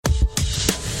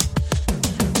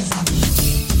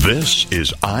This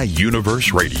is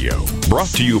iUniverse Radio, brought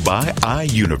to you by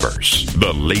iUniverse,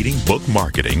 the leading book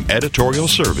marketing, editorial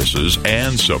services,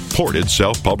 and supported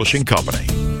self-publishing company.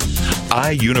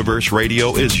 iUniverse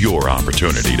Radio is your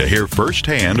opportunity to hear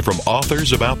firsthand from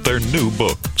authors about their new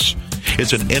books.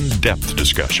 It's an in-depth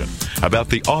discussion about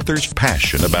the author's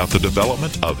passion about the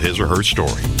development of his or her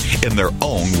story in their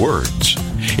own words.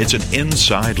 It's an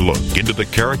inside look into the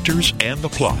characters and the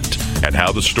plot and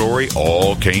how the story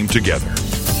all came together.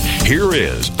 Here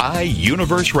is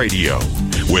iUniverse Radio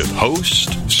with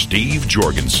host Steve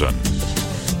Jorgensen.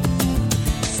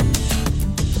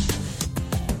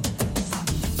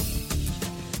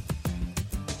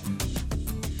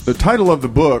 The title of the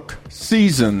book,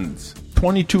 Seasons,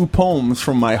 22 Poems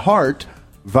from My Heart,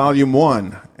 Volume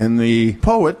 1. And the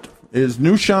poet is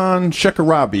Nooshan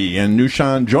Shekarabi. And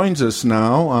Nooshan joins us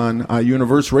now on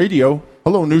iUniverse Radio.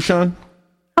 Hello, Nooshan.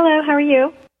 Hello, how are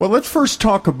you? Well, let's first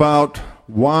talk about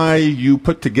why you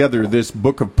put together this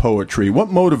book of poetry. What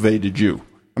motivated you?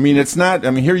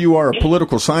 Here you are, a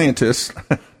political scientist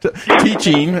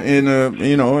teaching in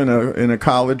a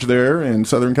college there in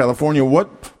Southern California.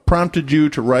 What prompted you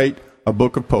to write a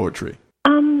book of poetry?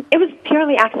 It was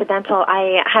purely accidental.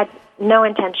 I had no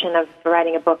intention of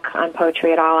writing a book on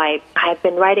poetry at all. I've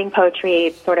been writing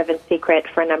poetry sort of in secret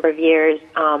for a number of years,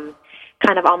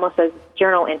 kind of almost as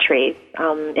journal entries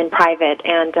in private.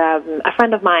 And a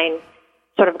friend of mine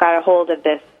sort of got a hold of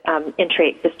this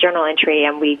journal entry,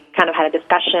 and we kind of had a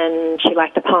discussion. She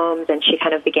liked the poems, and she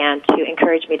kind of began to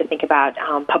encourage me to think about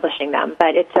publishing them.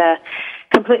 But it's a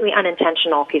completely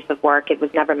unintentional piece of work. It was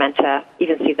never meant to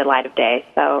even see the light of day.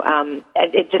 So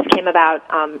it just came about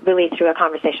really through a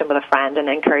conversation with a friend and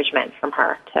encouragement from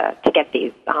her to get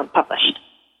these published.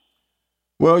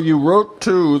 Well, you wrote,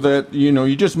 too, that,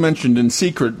 you just mentioned in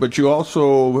secret, but you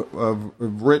also have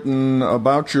written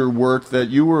about your work that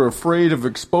you were afraid of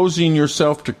exposing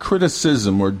yourself to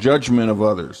criticism or judgment of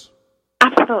others.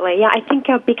 Absolutely. Yeah, I think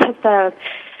because the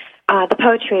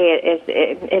poetry is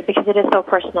because it is so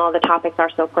personal, the topics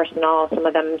are so personal, some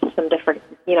of them some different,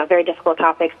 very difficult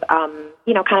topics, kind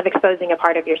of exposing a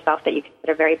part of yourself that you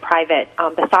consider very private.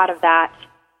 The thought of that,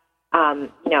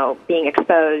 being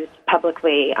exposed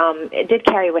publicly, it did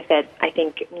carry with it, I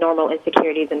think, normal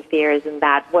insecurities and fears, and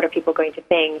that what are people going to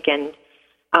think, and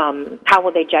how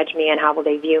will they judge me, and how will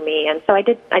they view me? And so I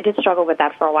did struggle with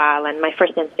that for a while, and my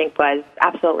first instinct was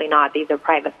absolutely not. These are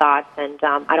private thoughts, and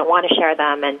I don't want to share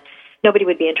them, and nobody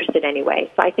would be interested anyway.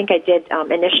 So I think I did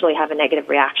initially have a negative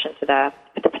reaction to the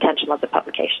potential of the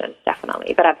publication,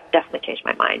 definitely. But I've definitely changed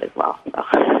my mind as well.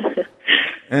 So.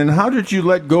 And how did you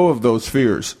let go of those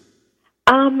fears?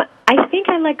 I think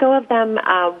I let go of them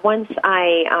once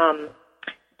I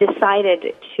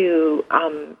decided to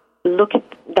look at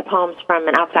the poems from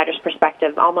an outsider's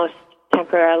perspective, almost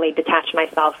temporarily detach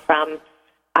myself from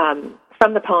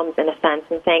the poems in a sense,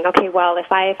 and saying, okay, well,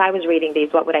 if I was reading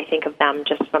these, what would I think of them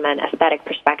just from an aesthetic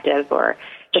perspective or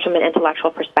just from an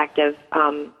intellectual perspective?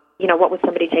 What would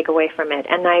somebody take away from it?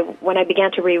 And when I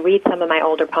began to reread some of my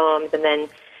older poems, and then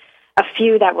a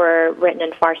few that were written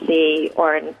in Farsi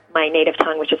or in my native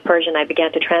tongue, which is Persian, I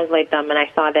began to translate them, and I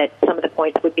saw that some of the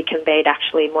points would be conveyed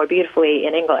actually more beautifully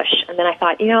in English. And then I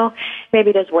thought, maybe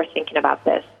it is worth thinking about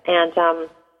this. And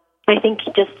I think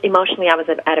just emotionally I was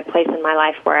at a place in my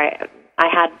life where I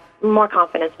had more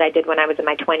confidence than I did when I was in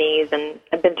my 20s, and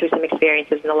I've been through some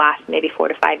experiences in the last maybe 4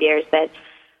 to 5 years that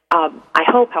I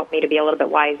hope helped me to be a little bit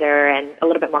wiser and a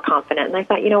little bit more confident. And I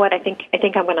thought, I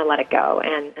think I'm going to let it go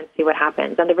and see what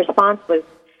happens. And the response was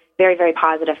very, very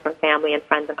positive from family and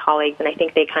friends and colleagues, and I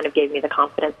think they kind of gave me the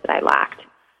confidence that I lacked.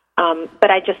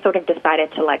 But I just sort of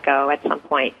decided to let go at some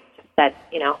point, just that,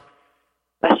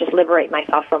 let's just liberate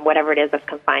myself from whatever it is that's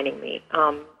confining me.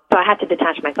 So I had to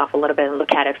detach myself a little bit and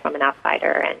look at it from an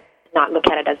outsider and not look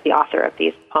at it as the author of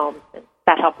these poems. And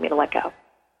that helped me to let go.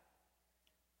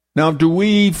 Now, do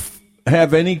we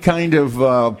have any kind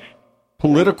of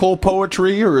political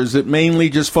poetry, or is it mainly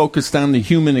just focused on the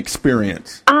human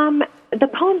experience? The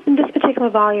poems in this particular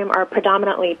volume are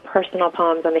predominantly personal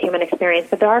poems on the human experience,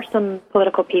 but there are some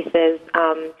political pieces.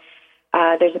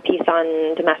 There's a piece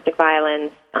on domestic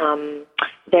violence.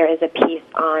 There is a piece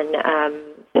on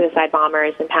suicide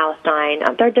bombers in Palestine.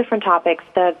 There are different topics.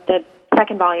 The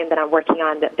second volume that I'm working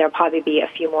on, there'll probably be a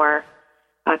few more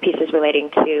pieces relating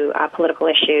to political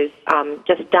issues,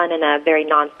 just done in a very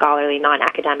non-scholarly,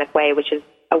 non-academic way, which is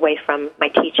away from my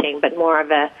teaching, but more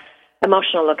of a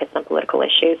emotional look at some political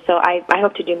issues. So I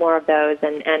hope to do more of those,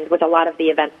 and with a lot of the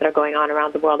events that are going on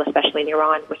around the world, especially in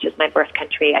Iran, which is my birth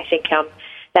country, I think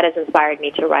that has inspired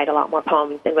me to write a lot more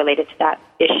poems related to that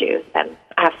issue, and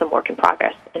I have some work in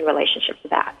progress in relationship to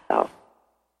that. So.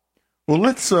 Well,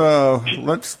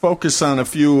 let's focus on a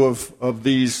few of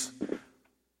these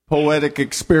poetic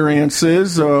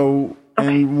experiences.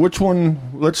 And which one?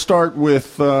 Let's start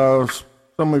with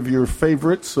some of your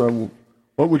favorites.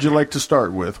 What would you like to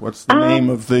start with? What's the name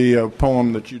of the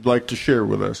poem that you'd like to share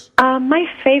with us? My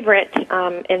favorite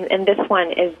in this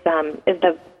one is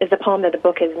the poem that the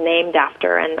book is named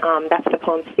after, and that's the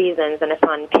poem "Seasons," and it's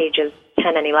on pages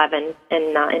 10 and 11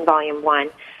 in Volume 1.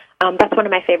 That's one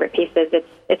of my favorite pieces.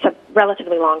 It's a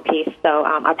relatively long piece, so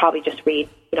I'll probably just read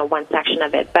one section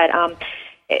of it. But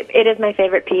it is my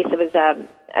favorite piece. It was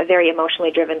a very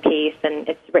emotionally driven piece, and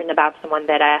it's written about someone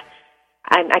that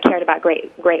I cared about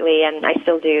greatly, and I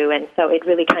still do. And so it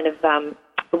really kind of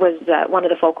was one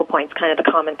of the focal points, kind of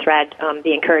the common thread,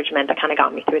 the encouragement that kind of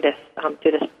got me through this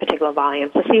particular volume.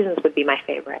 So Seasons would be my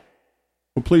favorite.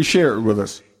 Well, please share it with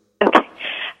us. Okay.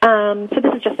 So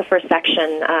this is just the first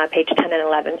section, page 10 and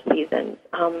 11, Seasons.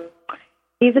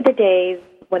 These are the days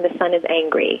when the sun is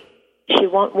angry. She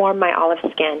won't warm my olive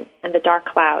skin, and the dark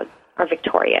clouds are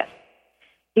victorious.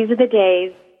 These are the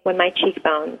days when my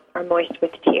cheekbones are moist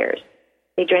with tears.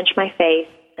 They drench my face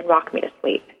and rock me to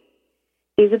sleep.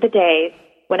 These are the days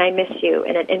when I miss you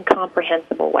in an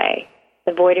incomprehensible way.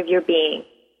 The void of your being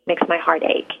makes my heart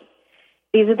ache.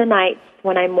 These are the nights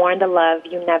when I mourn the love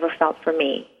you never felt for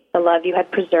me, the love you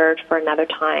had preserved for another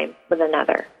time with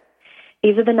another.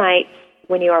 These are the nights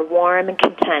when you are warm and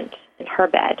content in her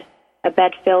bed, a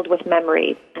bed filled with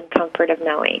memories and comfort of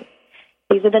knowing.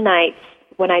 These are the nights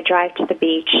when I drive to the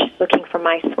beach looking for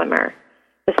my swimmer,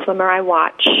 the swimmer I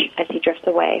watch as he drifts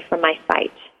away from my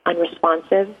sight,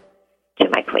 unresponsive to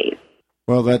my pleas.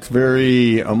 Well, that's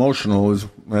very emotional,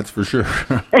 that's for sure.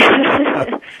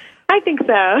 I think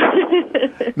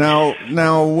so.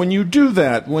 Now, when you do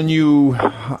that,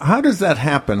 how does that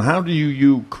happen? How do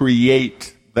you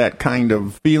create that kind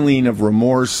of feeling of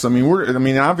remorse? I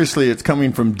mean, obviously it's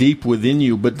coming from deep within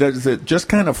you, but does it just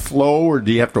kind of flow, or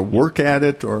do you have to work at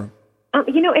it, or?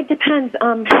 It depends.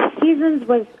 Seasons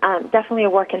was definitely a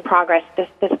work in progress.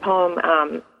 This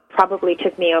poem probably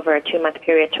took me over a 2-month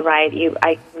period to write.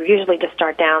 I usually just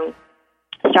start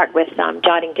with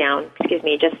jotting down,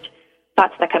 just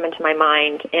thoughts that come into my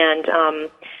mind. And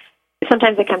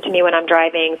sometimes they come to me when I'm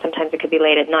driving. Sometimes it could be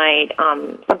late at night.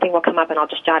 Something will come up and I'll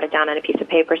just jot it down on a piece of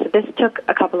paper. So this took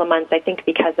a couple of months, I think,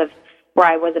 because of where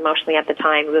I was emotionally at the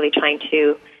time, really trying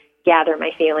to gather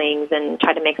my feelings and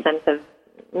try to make sense of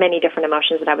many different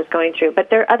emotions that I was going through. But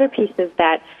there are other pieces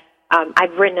that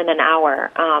I've written in an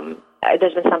hour.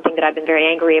 There's been something that I've been very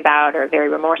angry about or very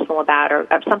remorseful about, or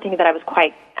something that I was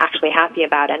quite actually happy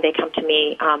about, and they come to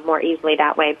me more easily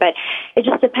that way. But it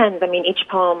just depends. I mean, each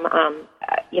poem,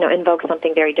 invokes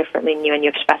something very differently in you, and you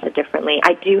express it differently.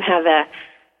 I do have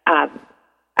a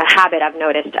habit I've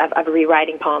noticed of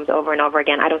rewriting poems over and over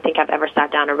again. I don't think I've ever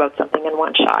sat down and wrote something in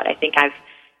one shot. I think I've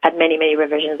had many, many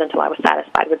revisions until I was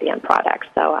satisfied with the end product.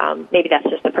 So maybe that's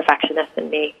just the perfectionist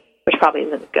in me, which probably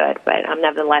isn't good, but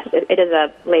nevertheless, it is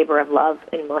a labor of love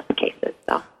in most cases.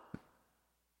 So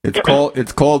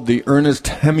it's called the Ernest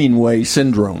Hemingway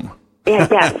syndrome. Yeah,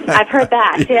 yes, I've heard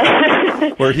that.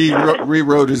 Yeah. Where he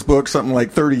rewrote his book something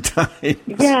like 30 times.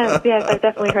 Yes, I've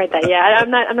definitely heard that. Yeah, I'm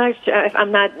not sure.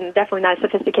 I'm definitely not as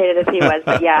sophisticated as he was,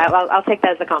 but yeah, I'll take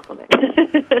that as a compliment.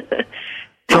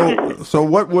 So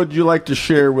what would you like to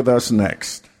share with us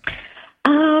next?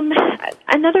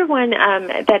 Another one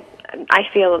that I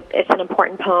feel is an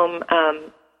important poem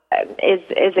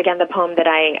is again the poem that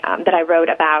I wrote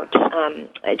about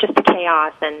just the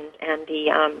chaos and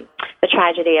the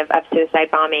tragedy of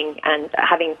suicide bombing, and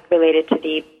having related to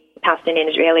the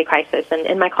Palestinian-Israeli crisis. And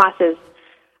in my classes,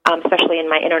 especially in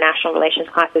my international relations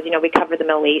classes, we cover the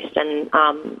Middle East and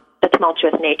the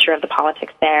tumultuous nature of the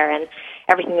politics there and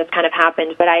everything that's kind of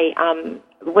happened. But I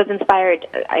was inspired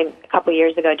a couple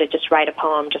years ago to just write a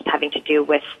poem just having to do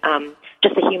with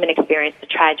just the human experience, the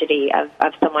tragedy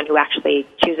of someone who actually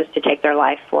chooses to take their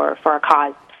life for a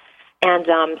cause. And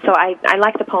so I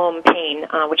like the poem Pain,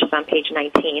 which is on page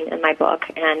 19 in my book,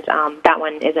 and that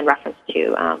one is in reference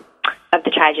to of the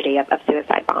tragedy of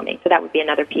suicide bombing. So that would be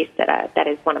another piece that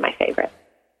is one of my favorites.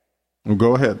 Well,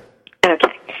 go ahead.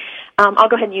 Okay. I'll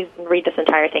go ahead and read this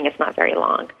entire thing. It's not very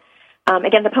long.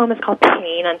 Again, the poem is called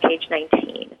Pain on page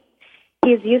 19.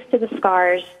 He is used to the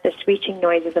scars, the screeching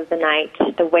noises of the night,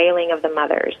 the wailing of the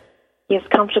mothers. He is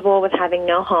comfortable with having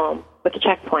no home, with the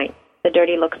checkpoint, the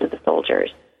dirty looks of the soldiers.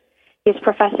 He is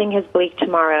professing his bleak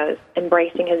tomorrows,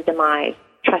 embracing his demise,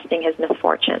 trusting his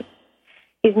misfortune.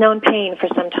 He's known pain for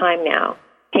some time now.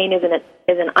 Pain is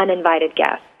an uninvited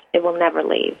guest. It will never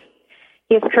leave.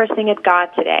 He is cursing at God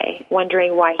today,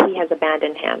 wondering why he has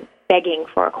abandoned him, begging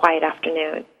for a quiet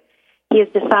afternoon. He is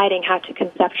deciding how to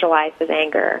conceptualize his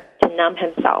anger, to numb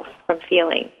himself from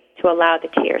feeling, to allow the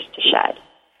tears to shed.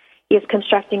 He is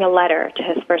constructing a letter to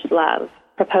his first love,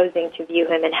 proposing to view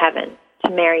him in heaven,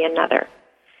 to marry another.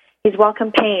 He's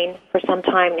welcomed pain for some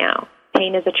time now.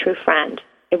 Pain is a true friend.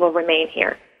 It will remain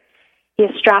here. He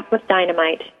is strapped with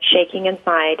dynamite, shaking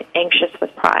inside, anxious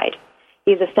with pride.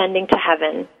 He is ascending to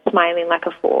heaven, smiling like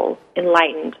a fool,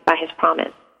 enlightened by his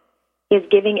promise. He is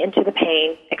giving into the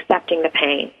pain, accepting the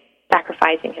pain,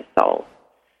 sacrificing his soul.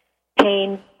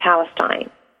 Pain, Palestine.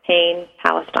 Pain,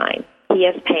 Palestine. He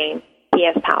is pain. He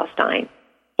is Palestine.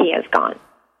 He is gone.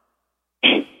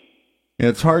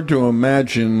 It's hard to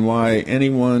imagine why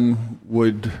anyone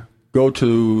would go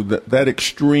to that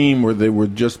extreme where they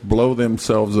would just blow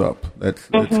themselves up.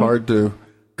 It's hard to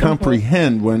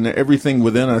comprehend when everything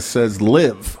within us says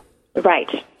live. Right.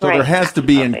 So there has to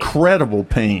be incredible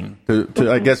pain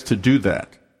to I guess, to do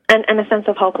that. And a sense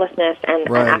of hopelessness and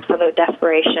absolute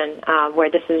desperation, where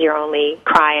this is your only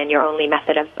cry and your only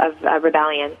method of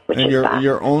rebellion, which and is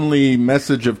your only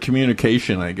message of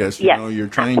communication, I guess. You know, you're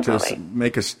trying to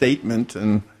make a statement,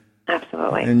 and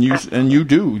absolutely, and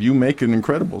you make an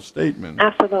incredible statement.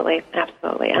 Absolutely.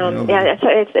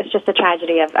 It's just a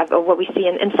tragedy of what we see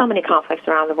in so many conflicts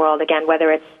around the world. Again, whether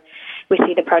it's we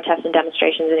see the protests and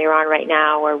demonstrations in Iran right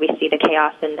now, or we see the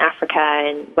chaos in Africa,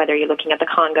 and whether you're looking at the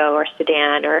Congo or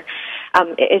Sudan, or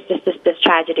it's just this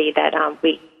tragedy that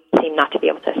we seem not to be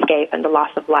able to escape, and the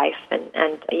loss of life, and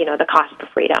the cost for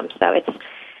freedom. So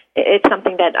it's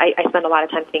something that I spend a lot of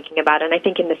time thinking about, and I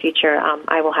think in the future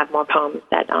I will have more poems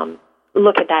that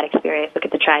look at that experience, look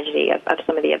at the tragedy of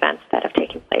some of the events that have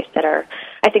taken place that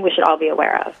I think we should all be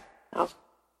aware of. So.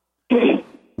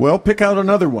 Well, pick out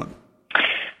another one.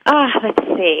 Let's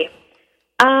see.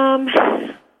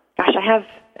 Gosh, I have,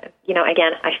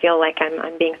 again, I feel like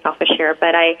I'm being selfish here,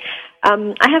 but I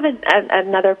have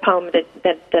another poem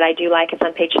that I do like. It's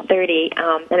on page 30,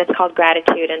 and it's called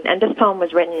Gratitude. And this poem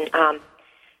was written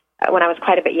when I was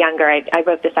quite a bit younger. I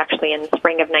wrote this actually in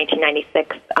spring of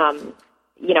 1996.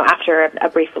 After a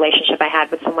brief relationship I had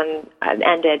with someone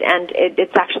ended, and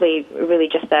it's actually really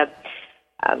just a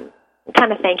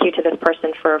kind of thank you to this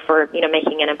person for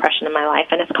making an impression in my life,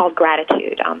 and it's called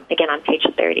Gratitude, again on page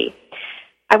 30.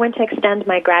 I want to extend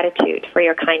my gratitude for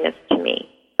your kindness to me,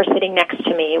 for sitting next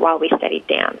to me while we studied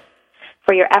dance,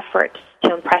 for your efforts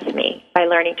to impress me by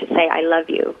learning to say I love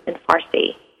you in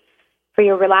Farsi, for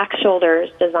your relaxed shoulders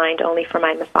designed only for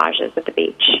my massages at the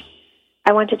beach.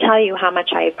 I want to tell you how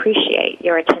much I appreciate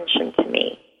your attention to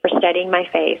me, for studying my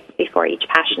face before each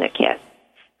passionate kiss,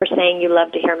 for saying you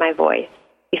love to hear my voice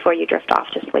before you drift off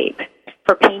to sleep,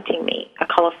 for painting me a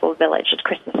colorful village at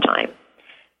Christmas time.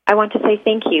 I want to say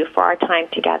thank you for our time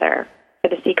together, for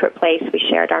the secret place we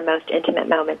shared our most intimate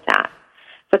moments at,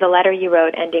 for the letter you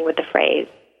wrote ending with the phrase,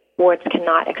 words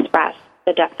cannot express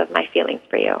the depth of my feelings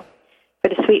for you, for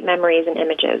the sweet memories and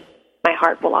images my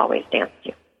heart will always dance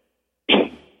to.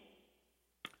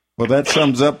 Well, that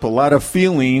sums up a lot of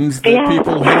feelings that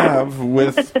people have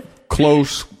with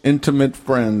close, intimate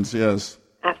friends, yes.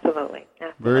 Absolutely.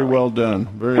 Very well done.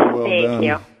 Very well done.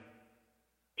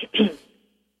 Thank you.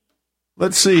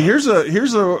 Let's see. Here's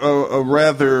a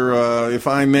rather, if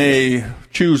I may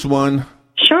choose one.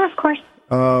 Sure, of course.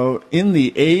 In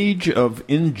the Age of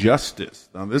Injustice.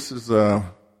 Now, this is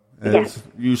as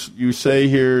you say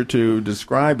here to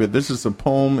describe it. This is a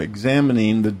poem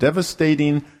examining the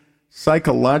devastating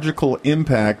psychological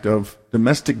impact of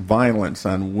domestic violence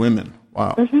on women.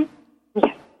 Wow. Mm-hmm.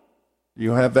 Yes.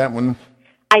 You have that one?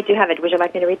 I do have it. Would you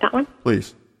like me to read that one?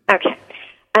 Please. Okay.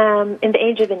 In the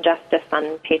Age of Injustice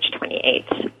on page 28.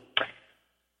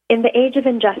 In the Age of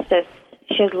Injustice,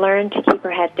 she has learned to keep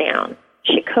her head down.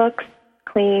 She cooks,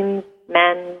 cleans,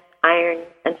 mends, irons,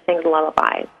 and sings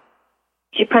lullabies.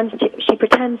 She pretends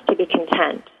to be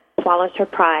content, swallows her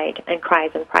pride, and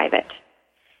cries in private.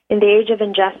 In the Age of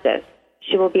Injustice,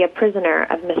 she will be a prisoner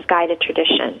of misguided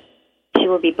tradition. She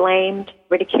will be blamed,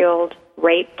 ridiculed,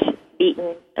 raped,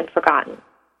 beaten, and forgotten.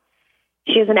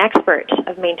 She is an expert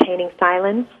of maintaining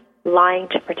silence, lying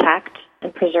to protect,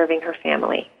 and preserving her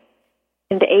family.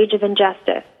 In the Age of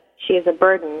Injustice, she is a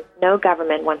burden no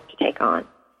government wants to take on.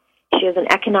 She is an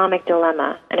economic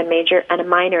dilemma and a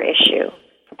minor issue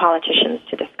for politicians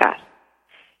to discuss.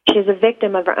 She is a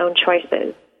victim of her own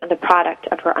choices and the product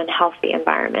of her unhealthy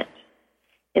environment.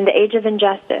 In the Age of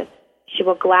Injustice, she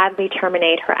will gladly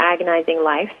terminate her agonizing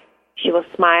life. She will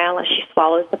smile as she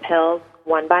swallows the pills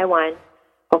one by one,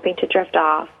 hoping to drift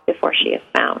off before she is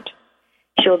found.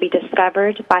 She will be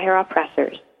discovered by her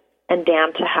oppressors and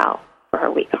damned to hell for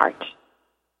her weak heart.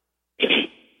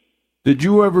 Did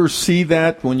you ever see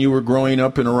that when you were growing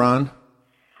up in Iran?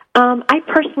 I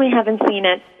personally haven't seen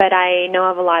it, but I know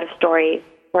of a lot of stories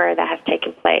where that has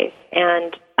taken place.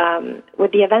 And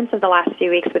with the events of the last few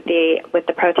weeks, with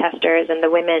the protesters and the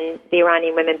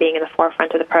Iranian women being in the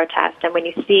forefront of the protest, and when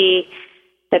you see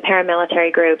the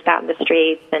paramilitary groups out in the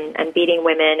streets and beating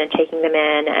women and taking them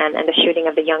in, and the shooting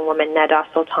of the young woman Neda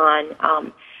Sultan,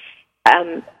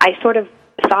 I sort of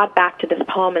thought back to this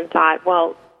poem and thought,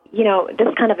 well,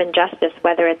 this kind of injustice,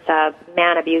 whether it's a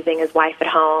man abusing his wife at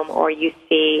home, or you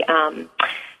see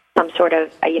some sort of,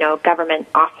 government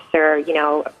officer,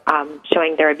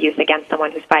 showing their abuse against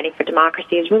someone who's fighting for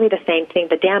democracy, is really the same thing.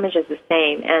 The damage is the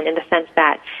same, and in the sense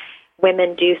that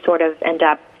women do sort of end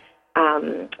up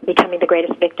becoming the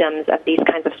greatest victims of these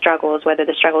kinds of struggles, whether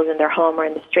the struggles in their home or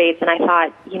in the streets. And I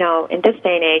thought, in this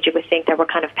day and age, you would think that we're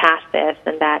kind of past this,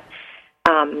 and that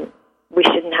we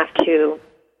shouldn't have to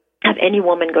have any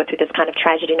woman go through this kind of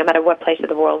tragedy, no matter what place of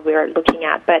the world we are looking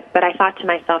at. But I thought to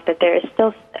myself that there is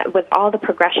still, with all the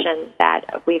progression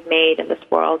that we've made in this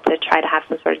world to try to have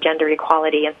some sort of gender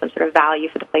equality and some sort of value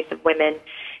for the place of women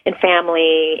in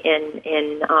family, in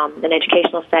an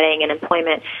educational setting, and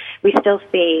employment, we still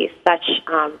see such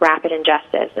rapid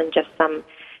injustice and just some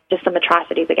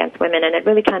atrocities against women, and it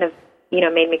really kind of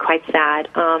made me quite sad.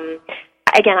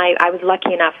 Again, I was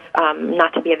lucky enough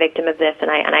not to be a victim of this, and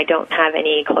I don't have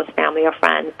any close family or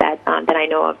friends that I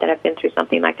know of that have been through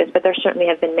something like this. But there certainly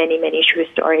have been many, many true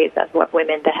stories of what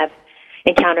women that have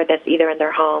encountered this either in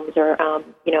their homes or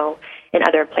in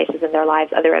other places in their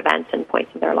lives, other events and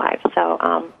points in their lives. So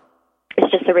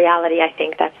it's just a reality, I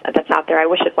think, that's out there. I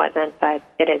wish it wasn't, but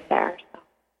it is there.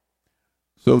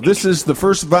 So this is the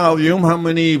first volume. How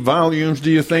many volumes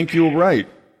do you think you'll write?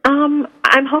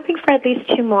 I'm hoping for at least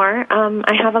 2 more.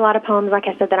 I have a lot of poems, like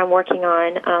I said, that I'm working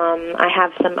on. I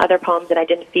have some other poems that I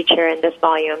didn't feature in this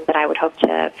volume that I would hope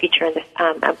to feature in this,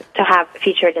 to have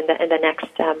featured in the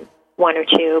next 1 or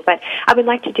 2. But I would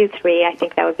like to do 3. I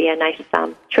think that would be a nice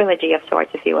trilogy of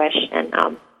sorts, if you wish, and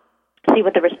see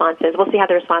what the response is. We'll see how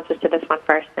the response is to this one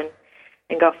first, and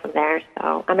go from there.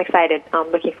 So I'm excited.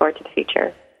 I'm looking forward to the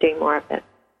future, doing more of this.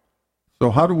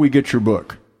 So how do we get your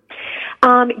book?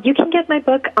 You can get my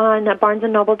book on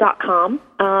barnesandnoble.com.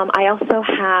 I also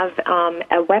have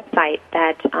a website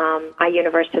that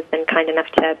iUniverse has been kind enough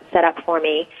to set up for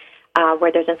me,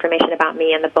 where there's information about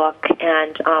me and the book,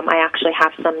 and I actually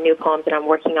have some new poems that I'm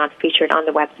working on featured on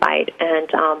the website. And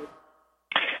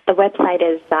the website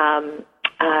is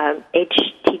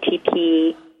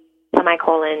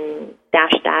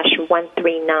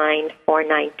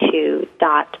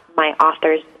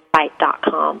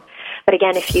http://139492.myauthorsite.com. But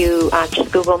again, if you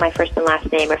just Google my first and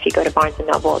last name, or if you go to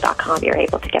barnesandnoble.com, you're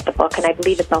able to get the book. And I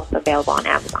believe it's also available on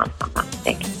Amazon, if I'm not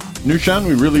mistaken. Nooshan,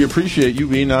 we really appreciate you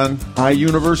being on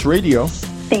iUniverse Radio.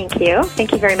 Thank you.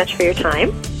 Thank you very much for your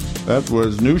time. That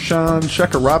was Nooshan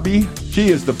Shekarabi. She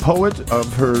is the poet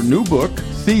of her new book,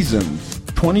 Seasons,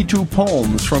 22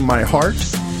 Poems from My Heart,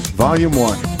 Volume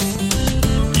 1.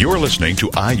 You're listening to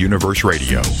iUniverse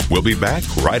Radio. We'll be back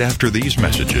right after these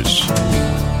messages.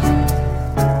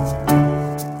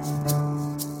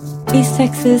 East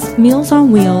Texas Meals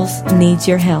on Wheels needs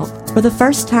your help. For the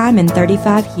first time in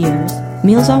 35 years,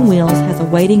 Meals on Wheels has a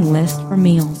waiting list for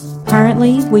meals.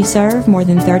 Currently, we serve more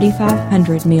than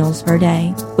 3,500 meals per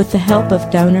day. With the help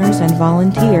of donors and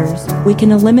volunteers, we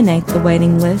can eliminate the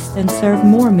waiting list and serve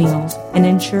more meals and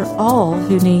ensure all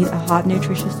who need a hot,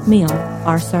 nutritious meal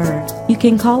are served. You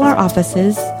can call our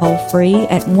offices toll-free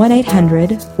at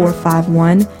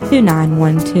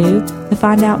 1-800-451-2912 to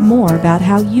find out more about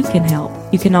how you can help.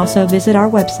 You can also visit our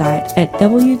website at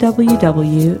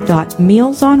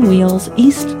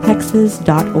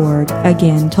www.mealsonwheelseasttexas.org.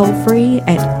 Again, toll-free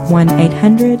at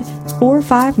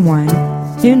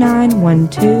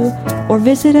 1-800-451-2912, or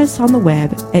visit us on the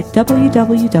web at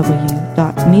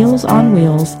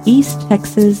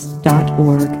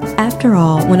www.mealsonwheelseasttexas.org. After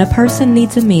all, when a person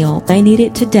needs a meal, they need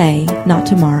it today, not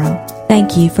tomorrow.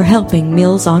 Thank you for helping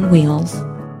Meals on Wheels.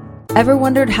 Ever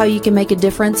wondered how you can make a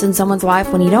difference in someone's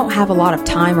life when you don't have a lot of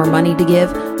time or money to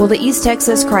give? Well, the East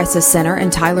Texas Crisis Center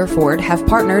and Tyler Ford have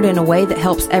partnered in a way that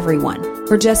helps everyone.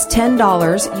 For just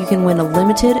 $10, you can win a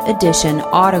limited edition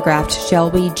autographed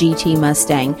Shelby GT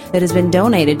Mustang that has been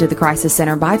donated to the Crisis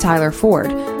Center by Tyler Ford.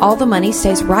 All the money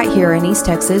stays right here in East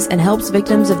Texas and helps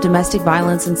victims of domestic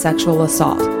violence and sexual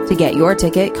assault. To get your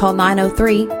ticket, call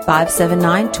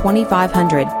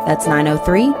 903-579-2500. That's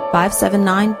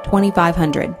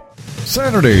 903-579-2500.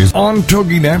 Saturdays on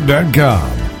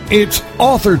TogiNet.com. It's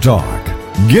Author Talk.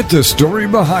 Get the story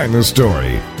behind the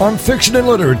story on fiction and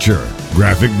literature,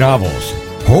 graphic novels,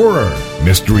 horror,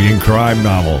 mystery and crime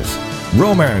novels,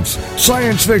 romance,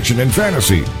 science fiction and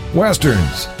fantasy,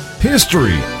 westerns,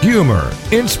 history, humor,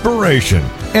 inspiration,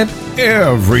 and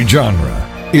every genre.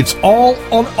 It's all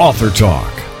on Author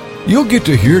Talk. You'll get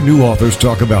to hear new authors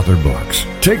talk about their books.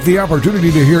 Take the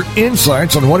opportunity to hear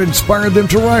insights on what inspired them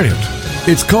to write it.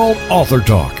 It's called Author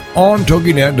Talk on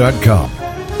TogiNet.com.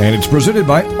 And it's presented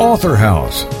by Author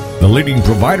House, the leading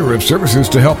provider of services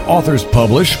to help authors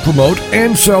publish, promote,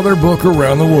 and sell their book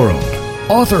around the world.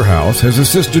 Author House has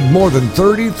assisted more than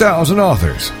 30,000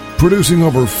 authors, producing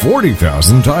over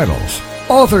 40,000 titles.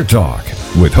 Author Talk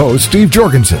with host Steve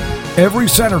Jorgensen, every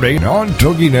Saturday on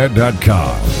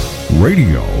TogiNet.com.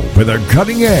 Radio for the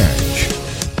cutting edge.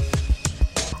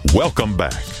 Welcome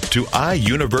back to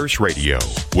iUniverse Radio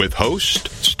with host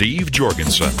Steve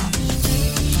Jorgensen.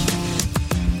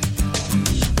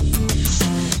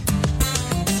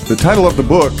 The title of the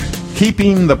book,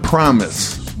 Keeping the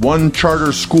Promise, One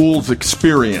Charter School's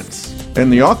Experience.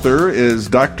 And the author is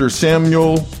Dr.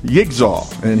 Samuel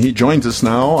Yigzaw, and he joins us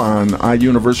now on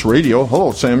iUniverse Radio.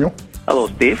 Hello, Samuel. Hello,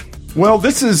 Steve. Well,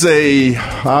 this is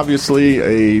obviously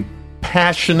a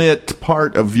passionate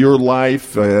part of your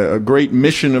life, a great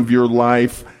mission of your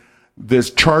life, this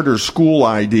charter school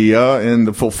idea and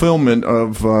the fulfillment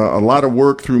of a lot of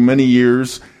work through many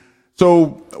years.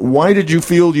 So why did you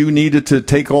feel you needed to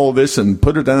take all this and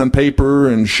put it on paper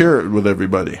and share it with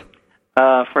everybody?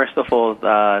 First of all,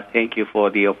 thank you for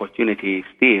the opportunity,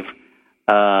 Steve.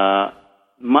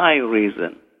 My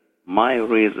reason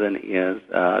is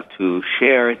to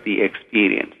share the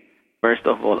experience. First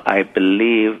of all, I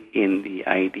believe in the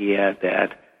idea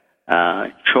that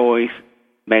choice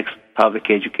makes public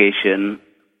education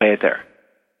better.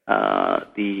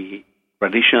 The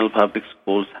traditional public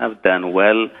schools have done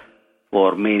well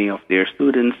for many of their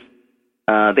students.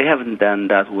 They haven't done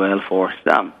that well for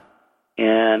some.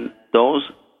 And those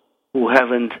who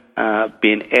haven't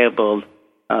been able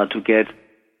to get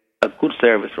a good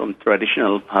service from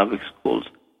traditional public schools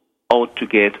ought to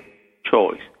get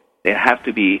choice. There have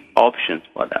to be options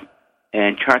for them.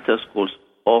 And charter schools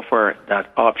offer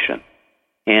that option.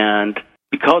 And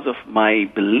because of my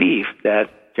belief that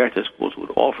charter schools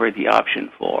would offer the option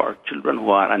for children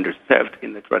who are underserved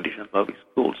in the traditional public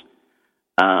schools,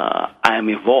 I am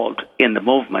involved in the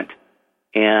movement.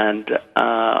 And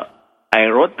I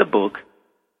wrote the book,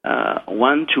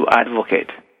 one, to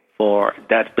advocate for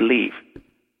that belief,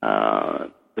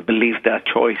 the belief that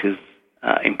choice is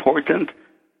important,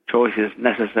 choice is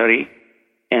necessary,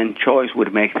 and choice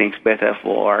would make things better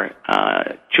for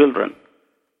children.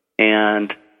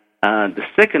 And the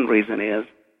second reason is,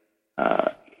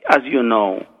 as you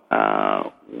know,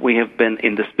 we have been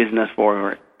in this business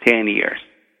for 10 years.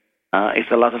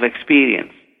 It's a lot of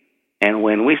experience. And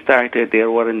when we started, there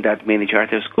weren't that many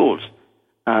charter schools.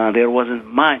 There wasn't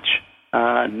much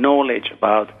knowledge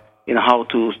about how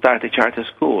to start a charter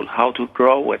school, how to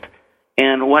grow it,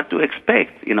 and what to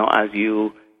expect, as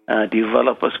you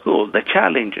develop a school, the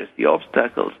challenges, the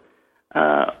obstacles.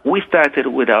 We started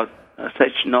without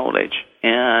such knowledge.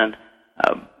 And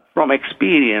from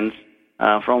experience,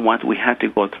 from what we had to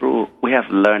go through, we have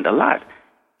learned a lot.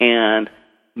 And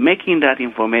making that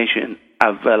information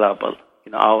available,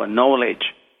 our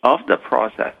knowledge of the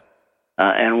process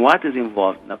and what is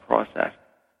involved in the process,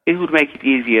 it would make it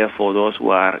easier for those who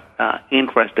are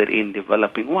interested in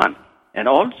developing one. And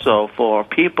also for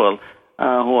people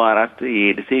who are at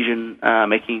the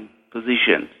decision-making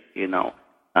positions,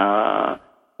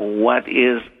 what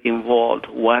is involved,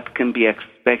 what can be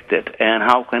expected, and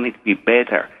how can it be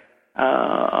better.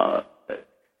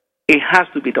 It has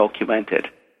to be documented.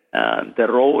 The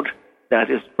road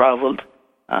that is traveled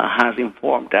has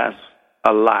informed us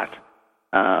a lot.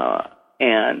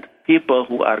 And people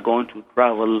who are going to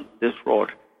travel this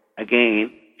road,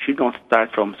 again, should not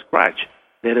start from scratch.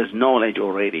 There is knowledge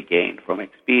already gained from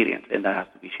experience, and that has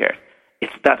to be shared.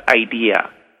 It's that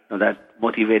idea that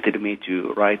motivated me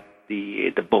to write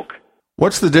the book.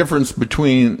 What's the difference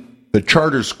between the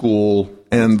charter school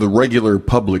and the regular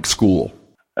public school?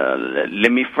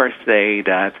 Let me first say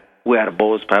that we are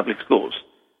both public schools.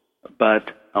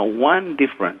 But one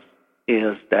difference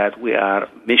is that we are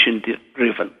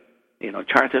mission-driven.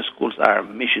 Charter schools are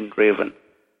mission-driven.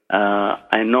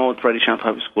 I know traditional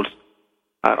public schools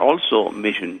are also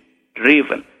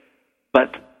mission-driven,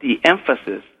 but the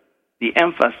emphasis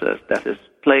that is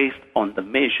placed on the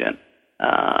mission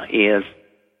is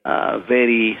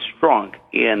very strong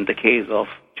in the case of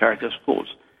charter schools.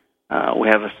 We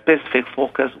have a specific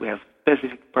focus, we have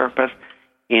specific purpose,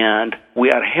 and we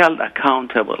are held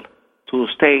accountable to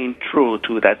staying true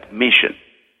to that mission.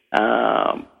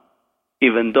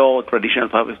 Even though traditional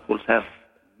public schools have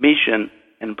mission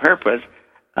and purpose,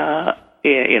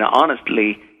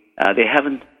 honestly, they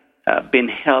haven't been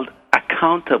held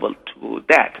accountable to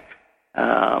that.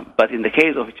 But in the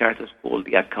case of a charter school,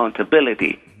 the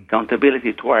accountability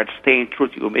towards staying true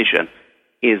to your mission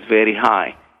is very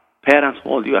high. Parents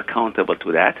hold you accountable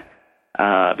to that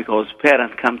because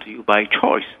parents come to you by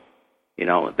choice.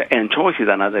 And choice is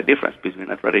another difference between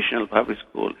a traditional public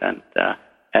school and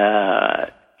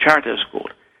charter school.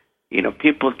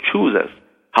 People choose us.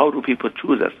 How do people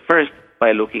choose us? First,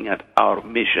 by looking at our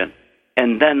mission,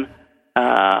 and then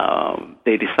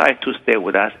they decide to stay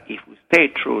with us if we stay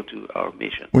true to our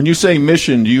mission. When you say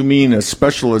mission, do you mean a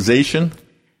specialization?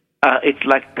 It's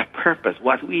like the purpose,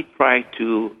 what we try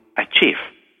to achieve.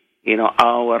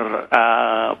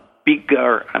 Our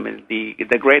bigger,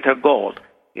 the greater goal.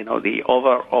 The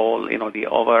overall, the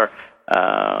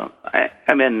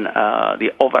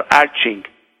overarching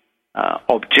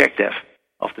objective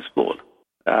of the school.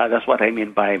 That's what I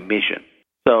mean by mission.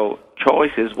 So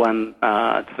choice is one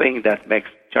thing that makes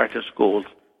charter schools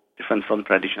different from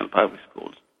traditional public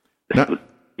schools.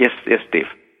 Yes, Steve.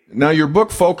 Now, your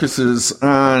book focuses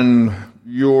on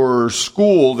your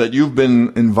school that you've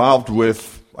been involved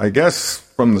with, I guess,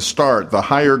 from the start, the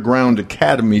Higher Ground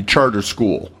Academy Charter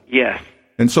School. Yes.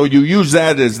 And so you use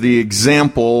that as the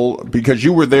example because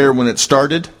you were there when it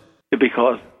started?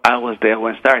 Because I was there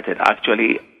when it started.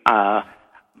 Actually,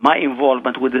 my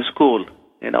involvement with the school,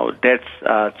 dates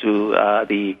back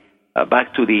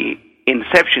to the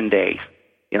inception days.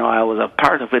 I was a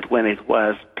part of it when it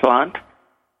was planned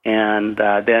and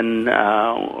then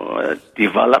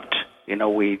developed.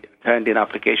 We turned in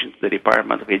applications to the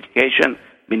Department of Education,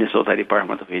 Minnesota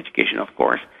Department of Education, of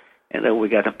course. And then we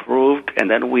got approved, and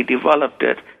then we developed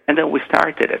it, and then we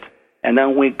started it, and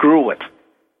then we grew it.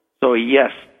 So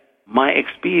yes, my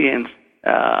experience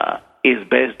is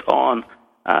based on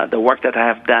the work that I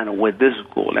have done with this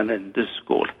school and in this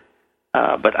school.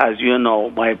 But as you know,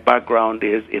 my background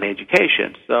is in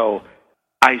education, so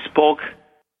I spoke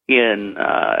in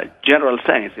general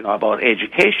sense, about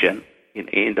education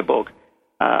in the book,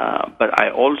 but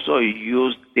I also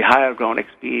used the higher ground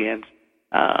experience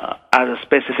as a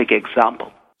specific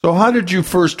example. So how did you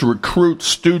first recruit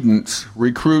students,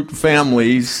 recruit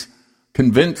families,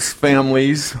 convince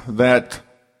families that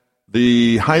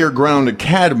the Higher Ground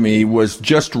Academy was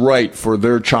just right for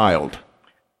their child?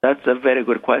 That's a very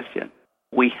good question.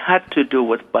 We had to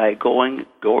do it by going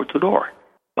door to door,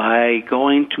 by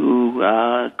going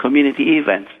to community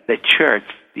events, the church,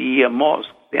 the mosque,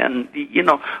 and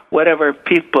wherever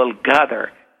people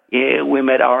gather. We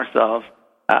made ourselves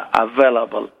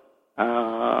available.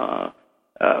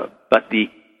 But the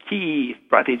key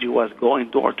strategy was going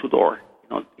door to door.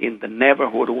 In the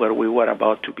neighborhood where we were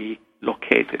about to be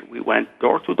located, we went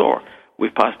door to door. We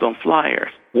passed on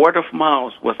flyers. Word of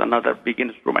mouth was another big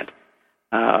instrument.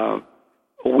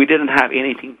 We didn't have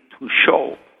anything to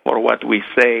show for what we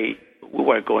say we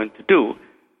were going to do.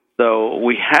 So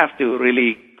we have to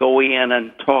really go in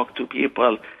and talk to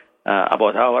people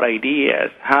about our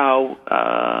ideas, how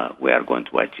we are going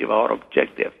to achieve our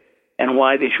objective, and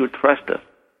why they should trust us.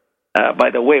 By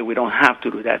the way, we don't have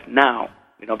to do that now,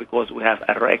 because we have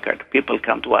a record. People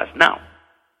come to us now.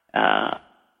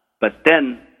 But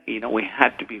then, we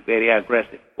had to be very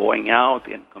aggressive, going out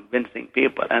and convincing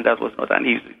people, and that was not an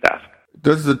easy task.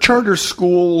 Does the charter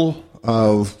school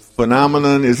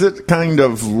phenomenon, is it kind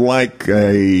of like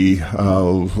a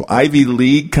Ivy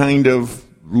League kind of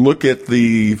look at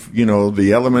the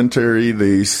elementary,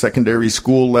 the secondary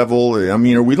school level? I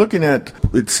mean, are we looking at,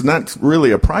 it's not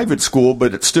really a private school,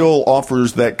 but it still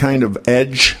offers that kind of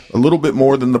edge a little bit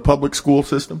more than the public school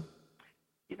system?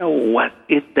 What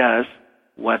it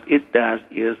does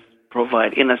is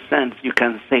provide, in a sense, you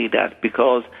can say that,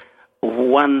 because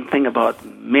one thing about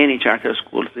many charter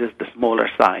schools is the smaller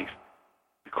size.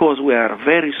 Because we are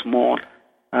very small,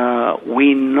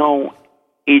 we know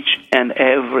each and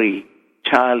every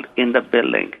child in the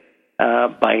building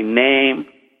by name,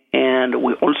 and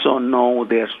we also know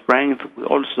their strength. We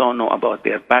also know about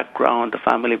their background, the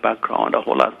family background, a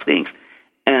whole lot of things.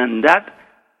 And that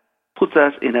puts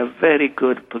us in a very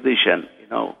good position,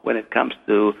 when it comes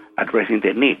to addressing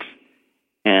their needs.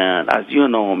 And as you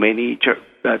know, many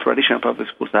traditional public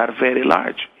schools are very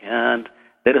large, and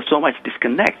there is so much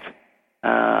disconnect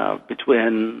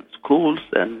between schools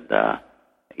and,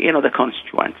 the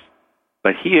constituents.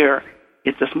 But here,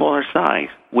 it's a smaller size.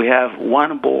 We have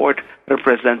one board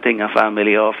representing a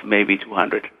family of maybe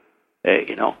 200,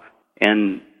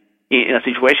 And in a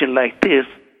situation like this,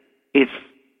 it's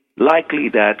likely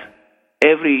that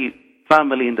every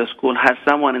family in the school has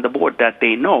someone in the board that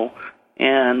they know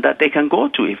and that they can go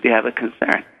to if they have a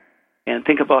concern. And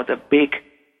think about a big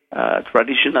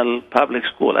traditional public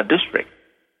school, a district.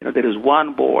 There is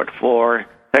one board for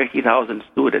 30,000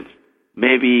 students,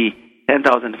 maybe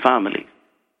 10,000 families.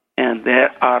 And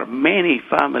there are many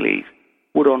families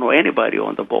who don't know anybody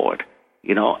on the board,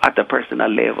 at the personal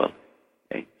level.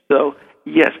 Okay? So,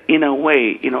 yes, in a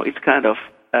way, it's kind of,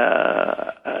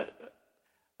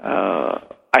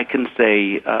 I can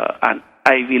say, an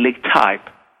Ivy League type.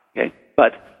 Okay?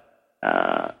 But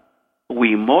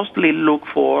we mostly look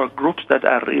for groups that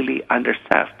are really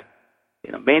underserved.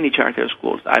 Many charter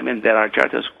schools. There are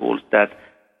charter schools that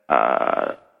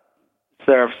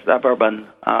serve suburban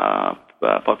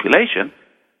population,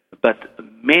 but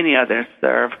many others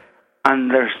serve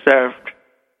underserved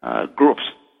groups.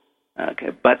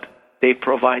 Okay, but they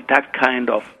provide that kind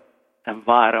of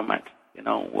environment,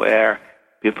 where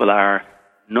people are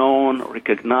known,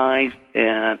 recognized,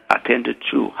 and attended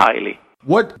to highly.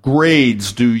 What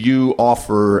grades do you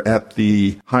offer at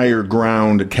the Higher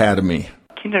Ground Academy?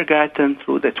 Kindergarten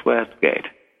through the 12th grade.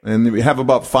 And we have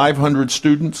about 500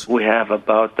 students? We have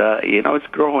about, it's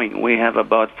growing. We have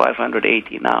about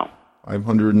 580 now.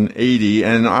 580.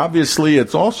 And obviously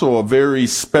it's also a very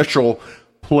special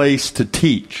place to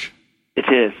teach. It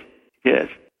is. It is.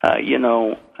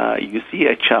 You see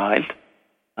a child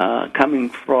coming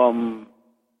from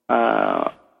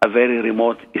a very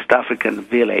remote East African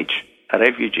village, a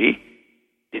refugee,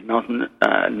 did not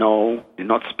know, did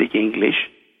not speak English,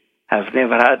 have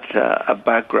never had a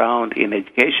background in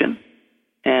education,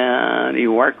 and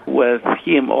you work with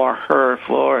him or her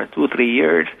for 2-3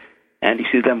 years, and you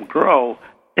see them grow.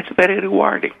 It's very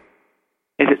rewarding.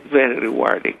 It is very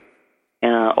rewarding.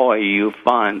 Or you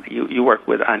find you work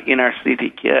with an inner city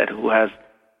kid who has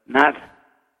not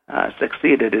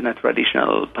succeeded in a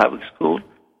traditional public school,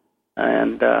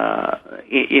 and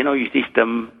you teach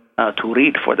them to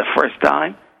read for the first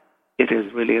time. It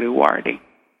is really rewarding.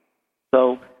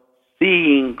 So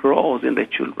seeing growth in the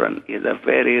children is a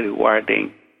very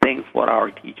rewarding thing for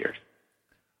our teachers.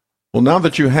 Well, now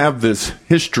that you have this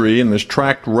history and this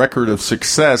track record of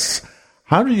success,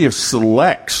 how do you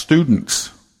select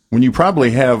students when you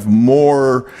probably have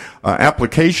more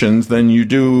applications than you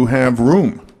do have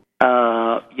room?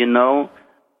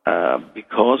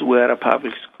 Because we're a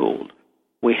public school,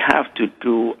 we have to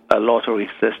do a lottery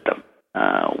system.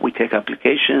 We take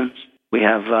applications. We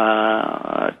have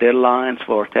deadlines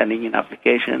for turning in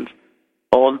applications.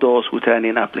 All those who turn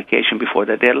in application before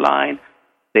the deadline,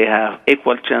 they have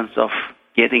equal chance of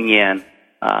getting in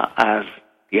as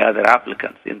the other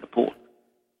applicants in the pool.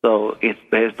 So it's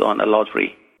based on a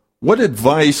lottery. What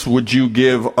advice would you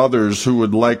give others who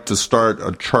would like to start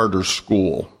a charter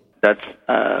school? That's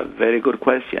a very good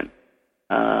question.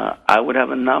 I would have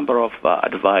a number of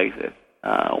advices.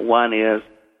 One is,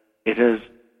 it is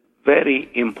very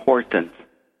important.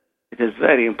 It is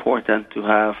very important to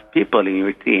have people in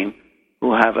your team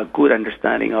who have a good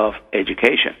understanding of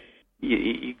education.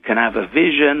 You can have a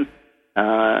vision,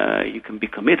 you can be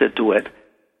committed to it,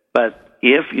 but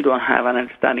if you don't have an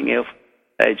understanding of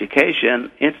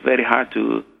education, it's very hard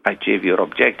to achieve your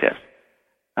objectives.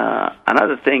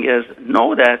 Another thing is,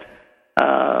 know that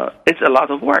it's a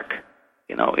lot of work.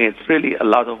 It's really a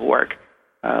lot of work.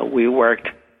 We worked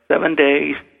 7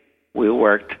 days. We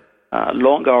worked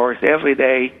long hours every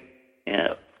day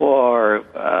for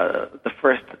the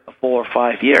first 4 or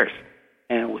 5 years.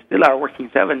 And we still are working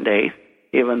 7 days,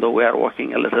 even though we are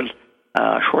working a little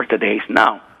shorter days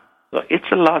now. So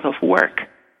it's a lot of work.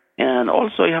 And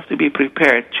also you have to be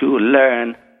prepared to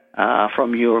learn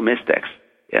from your mistakes,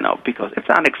 because it's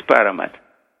an experiment.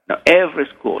 Every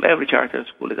school, every charter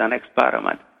school is an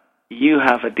experiment. You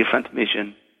have a different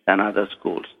mission than other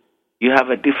schools. You have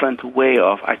a different way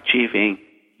of achieving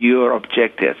your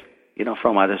objectives,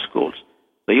 from other schools.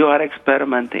 So you are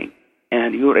experimenting,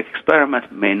 and your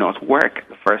experiment may not work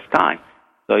the first time.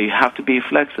 So you have to be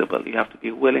flexible. You have to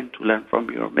be willing to learn from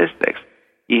your mistakes.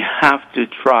 You have to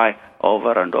try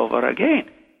over and over again.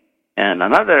 And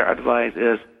another advice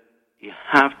is, you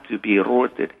have to be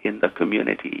rooted in the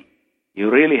community. You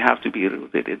really have to be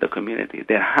rooted in the community.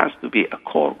 There has to be a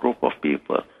core group of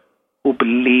people who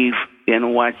believe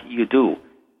in what you do,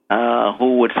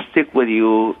 who would stick with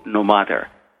you no matter.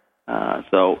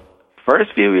 So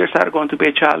first few years are going to be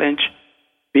a challenge.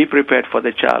 Be prepared for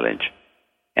the challenge.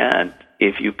 And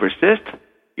if you persist,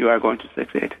 you are going to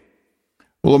succeed.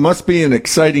 Well, it must be an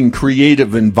exciting,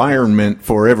 creative environment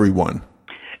for everyone.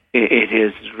 It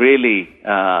is really,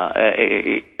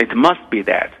 it must be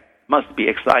that. It must be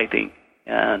exciting.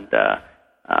 And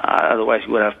otherwise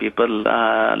you would have people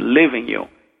leaving you.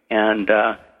 And,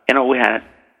 we had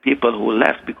people who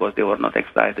left because they were not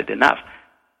excited enough.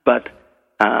 But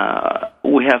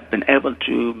we have been able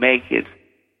to make it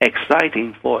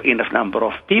exciting for enough number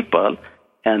of people,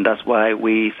 and that's why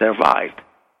we survived.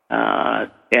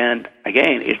 And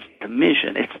again, it's the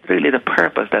mission. It's really the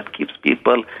purpose that keeps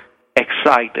people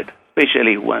excited,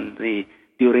 especially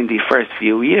during the first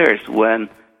few years when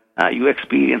you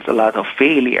experience a lot of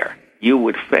failure. You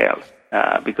would fail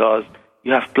because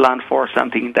you have planned for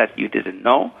something that you didn't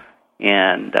know,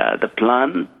 and the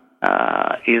plan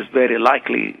is very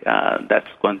likely that's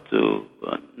going to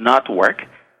not work.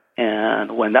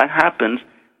 And when that happens,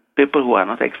 people who are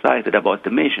not excited about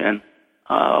the mission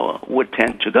would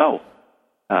tend to go.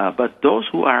 But those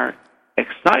who are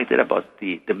excited about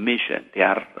the mission, they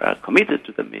are committed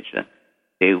to the mission,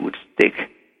 they would stick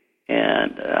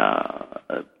and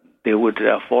they would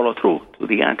follow through to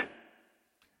the end.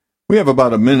 We have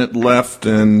about a minute left,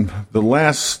 and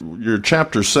your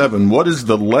chapter 7, what is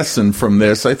the lesson from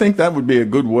this? I think that would be a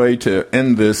good way to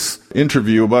end this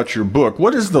interview about your book.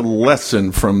 What is the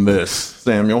lesson from this,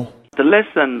 Samuel? The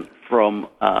lesson from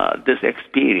this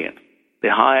experience, the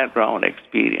higher ground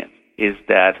experience, is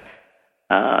that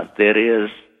there is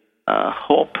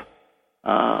hope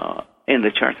in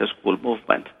the charter school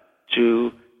movement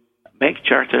to make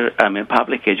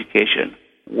public education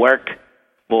work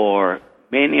for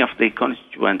many of the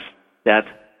constituents that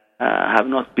have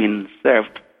not been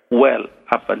served well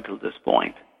up until this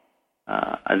point.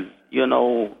 As you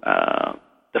know,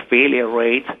 the failure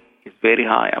rate is very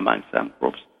high among some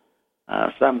groups.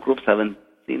 Some groups haven't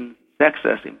seen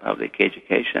success in public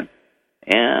education,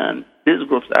 and these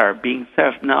groups are being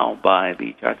served now by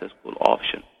the charter school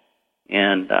option,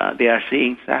 and they are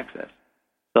seeing success.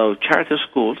 So charter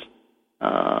schools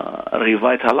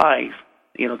revitalize,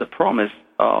 the promise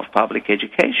of public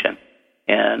education,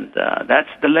 and that's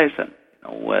the lesson.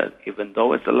 Even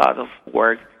though it's a lot of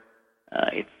work,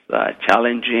 it's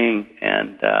challenging,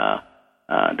 and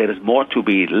there is more to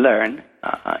be learned,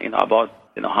 about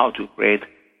how to create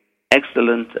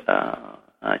excellent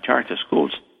charter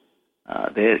schools.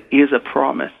 There is a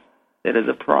promise.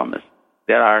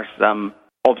 There are some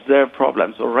observed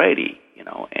problems already.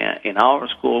 In our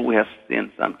school, we have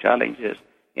seen some challenges.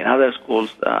 In other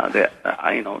schools,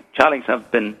 challenges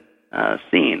have been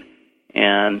seen,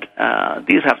 and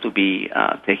these have to be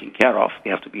taken care of.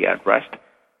 They have to be addressed,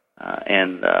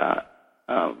 and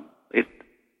it's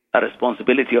a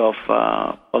responsibility of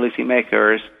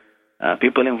policymakers,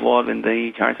 people involved in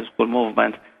the charter school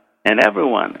movement, and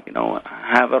everyone,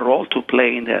 have a role to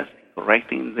play in this,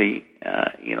 correcting the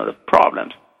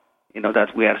problems,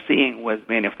 that we are seeing with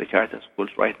many of the charter schools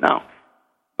right now.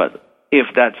 But if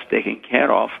that's taken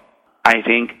care of, I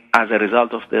think as a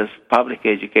result of this, public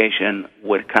education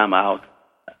will come out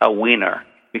a winner,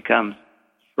 becomes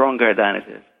stronger than it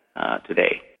is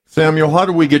today. Samuel, how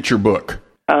do we get your book?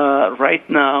 Right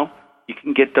now, you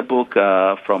can get the book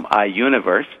from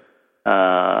iUniverse,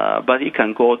 but you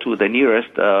can go to the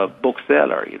nearest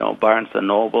bookseller, Barnes &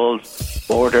 Nobles,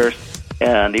 Borders,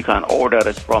 and you can order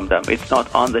it from them. It's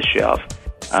not on the shelf.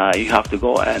 You have to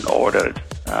go and order it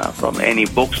from any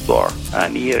bookstore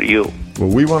near you. Well,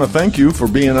 we want to thank you for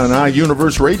being on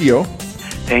iUniverse Radio.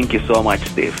 Thank you so much,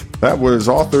 Steve. That was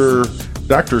author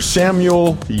Dr.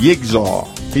 Samuel Yigzaw.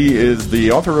 He is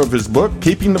the author of his book,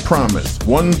 Keeping the Promise,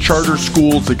 One Charter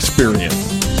School's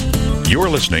Experience. You're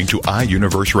listening to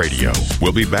iUniverse Radio.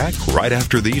 We'll be back right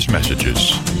after these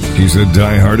messages. He's a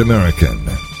diehard American.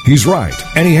 He's right,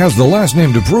 and he has the last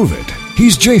name to prove it.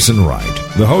 He's Jason Wright,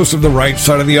 the host of The Right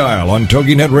Side of the Aisle on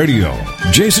TogiNet Radio.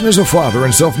 Jason is a father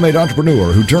and self-made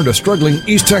entrepreneur who turned a struggling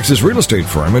East Texas real estate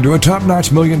firm into a top-notch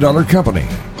 $1 million company.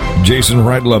 Jason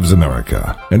Wright loves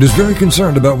America and is very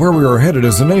concerned about where we are headed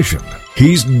as a nation.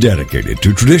 He's dedicated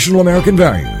to traditional American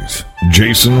values.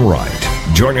 Jason Wright.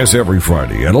 Join us every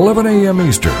Friday at 11 a.m.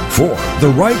 Eastern for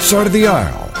The Right Side of the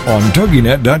Aisle on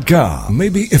TogiNet.com.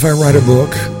 Maybe if I write a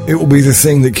book, it will be the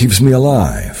thing that keeps me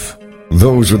alive.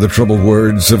 Those are the troubled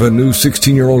words of a new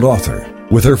 16-year-old author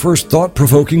with her first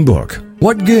thought-provoking book,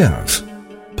 What Gives?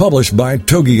 Published by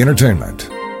Togi Entertainment.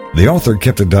 The author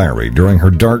kept a diary during her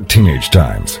dark teenage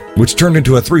times, which turned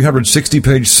into a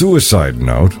 360-page suicide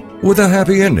note with a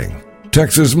happy ending.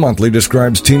 Texas Monthly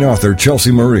describes teen author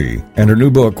Chelsea Marie and her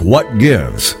new book, What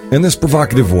Gives, in this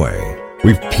provocative way.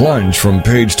 We've plunged from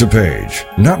page to page,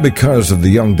 not because of the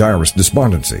young diarist's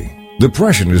despondency.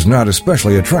 Depression is not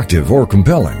especially attractive or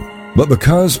compelling, but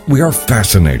because we are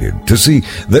fascinated to see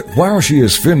that while she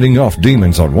is fending off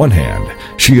demons on one hand,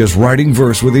 she is writing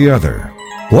verse with the other.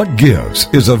 What Gives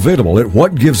is available at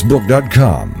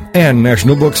whatgivesbook.com and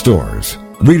national bookstores.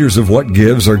 Readers of What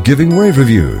Gives are giving rave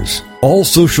reviews. All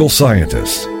social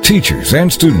scientists, teachers,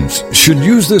 and students should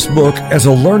use this book as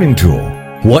a learning tool.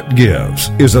 What Gives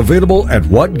is available at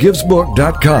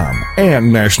whatgivesbook.com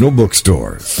and national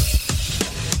bookstores.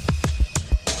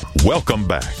 Welcome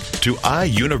back to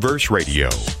iUniverse Radio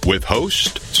with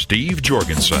host Steve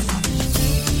Jorgensen.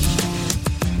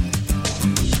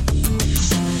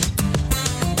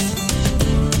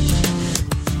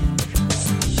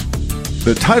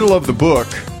 The title of the book,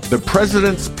 The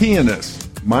President's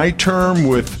Pianist, My Term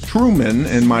with Truman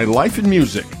and My Life in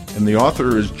Music. And the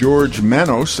author is George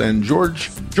Manos, and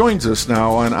George joins us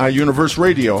now on iUniverse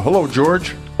Radio. Hello,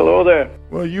 George. Hello there.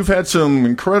 Well, you've had some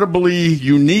incredibly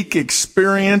unique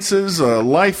experiences, a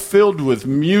life filled with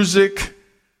music.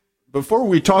 Before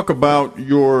we talk about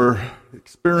your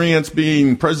experience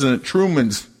being President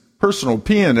Truman's personal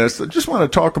pianist, I just want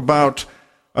to talk about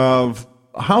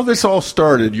how this all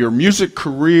started, your music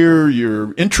career,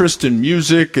 your interest in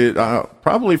music,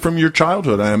 probably from your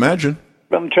childhood, I imagine.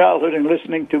 From childhood and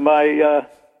listening to my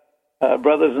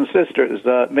brothers and sisters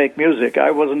make music,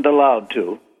 I wasn't allowed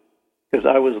to because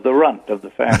I was the runt of the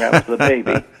family. I was the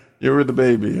baby. You were the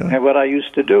baby, huh? And what I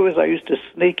used to do is I used to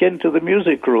sneak into the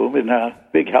music room in a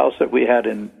big house that we had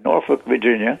in Norfolk,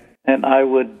 Virginia, and I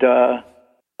would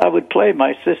play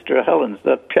my sister Helen's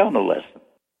piano lesson.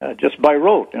 Just by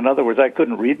rote. In other words, I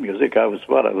couldn't read music. I was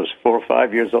 4 or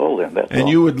 5 years old then. That's and all.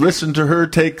 You would listen to her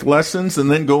take lessons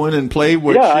and then go in and play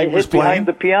what she was playing? Behind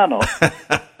the piano.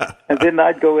 And then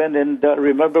I'd go in and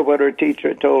remember what her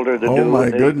teacher told her to do. Oh, my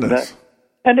goodness.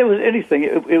 And it was anything.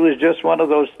 It was just one of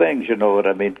those things, you know what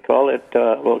I mean? Call it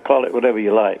whatever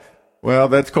you like. Well,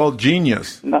 that's called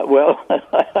genius. I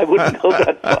wouldn't go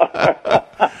that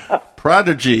far.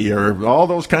 Prodigy, or all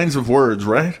those kinds of words,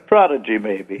 right? Prodigy,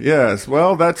 maybe. Yes.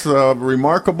 Well, that's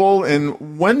remarkable.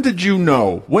 And when did you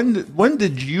know? When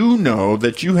did you know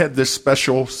that you had this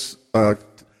special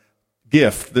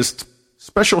gift, this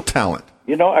special talent?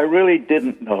 You know, I really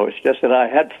didn't know. It's just that I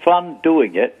had fun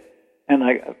doing it, and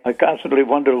I constantly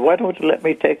wondered, why don't you let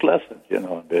me take lessons? You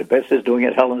know, Bess is doing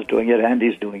it, Helen's doing it,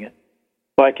 Andy's doing it.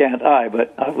 Why can't I?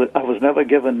 But I was never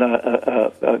given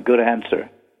a good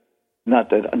answer.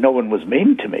 Not that no one was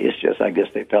mean to me. It's just I guess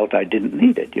they felt I didn't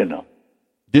need it, you know.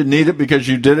 Didn't need it because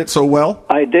you did it so well?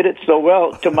 I did it so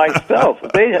well to myself.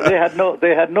 They had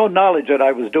no knowledge that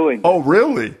I was doing. Oh,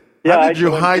 really? Yeah, how did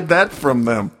you hide that from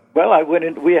them? Well, I went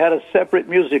in. We had a separate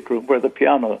music room where the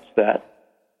piano sat,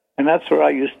 and that's where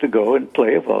I used to go and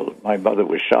play while my mother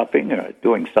was shopping or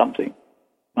doing something.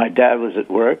 My dad was at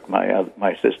work.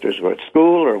 My sisters were at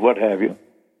school or what have you,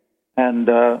 and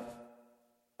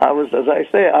I was, as I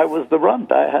say, I was the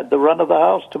runt. I had the run of the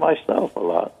house to myself a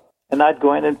lot. And I'd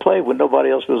go in and play when nobody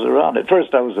else was around. At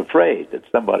first, I was afraid that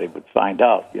somebody would find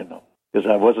out, you know, because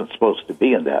I wasn't supposed to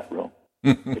be in that room.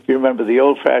 If you remember the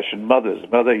old-fashioned mothers,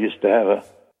 mother used to have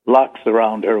locks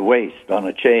around her waist on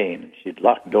a chain. She'd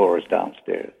lock doors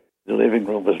downstairs. The living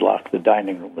room was locked. The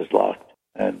dining room was locked.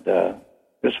 And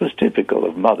this was typical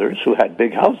of mothers who had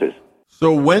big houses.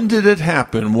 So when did it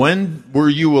happen? When were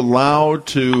you allowed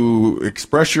to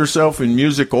express yourself in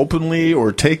music openly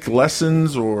or take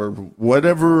lessons or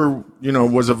whatever, you know,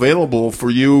 was available for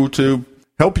you to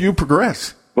help you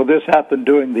progress? Well, this happened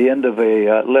during the end of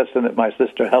a lesson that my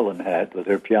sister Helen had with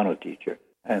her piano teacher,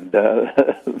 and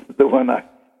the one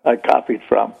I copied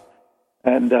from.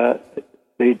 And the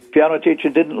piano teacher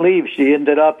didn't leave. She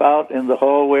ended up out in the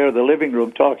hallway or the living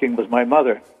room talking with my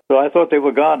mother. So I thought they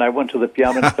were gone. I went to the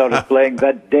piano and started playing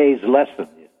that day's lesson,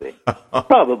 you see.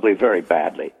 Probably very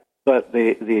badly. But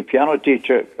the piano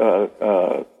teacher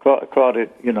caught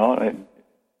it, you know, and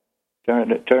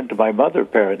turned to my mother,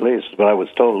 apparently. This is what I was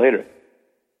told later.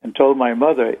 And told my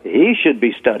mother he should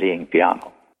be studying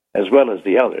piano, as well as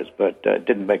the others, but it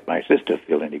didn't make my sister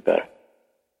feel any better.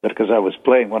 Because I was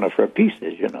playing one of her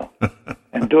pieces, you know,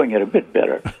 and doing it a bit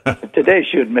better. Today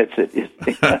she admits it, you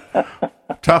see.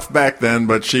 Tough back then,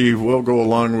 but she will go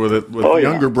along with it. With the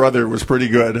younger brother was pretty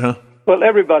good, huh? Well,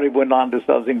 everybody went on to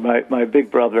something. My big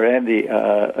brother, Andy,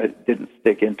 didn't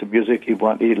stick into music. He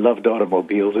loved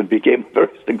automobiles and became a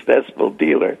very successful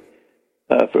dealer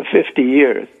for 50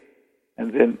 years.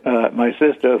 And then my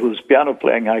sister, whose piano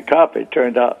playing I copied,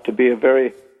 turned out to be a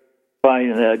very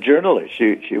fine journalist.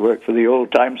 She worked for the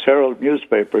Old Times Herald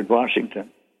newspaper in Washington,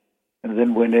 and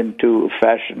then went into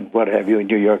fashion, what have you, in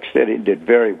New York City, and did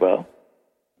very well.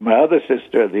 My other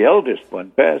sister, the eldest one,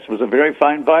 Bess, was a very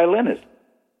fine violinist.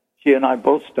 She and I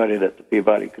both studied at the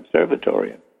Peabody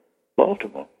Conservatory in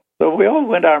Baltimore. So we all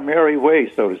went our merry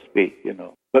way, so to speak, you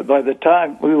know. But by the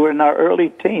time we were in our early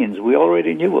teens, we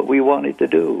already knew what we wanted to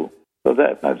do. So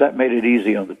that made it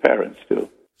easy on the parents, too.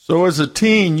 So as a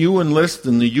teen, you enlist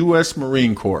in the U.S.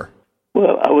 Marine Corps.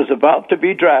 Well, I was about to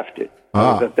be drafted.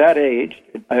 I was at that age.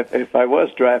 If I was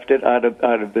drafted, I'd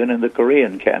have been in the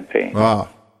Korean campaign.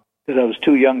 Because I was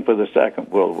too young for the Second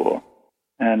World War.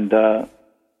 And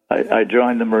I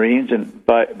joined the Marines, and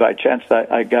by chance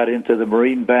I got into the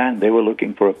Marine band. They were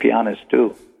looking for a pianist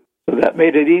too, so that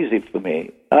made it easy for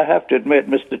me. I have to admit,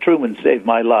 Mr. Truman saved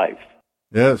my life.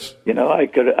 Yes. You know, I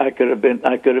could have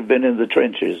been in the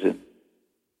trenches in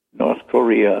North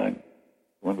Korea, and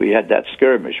when we had that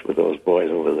skirmish with those boys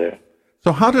over there.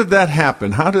 So how did that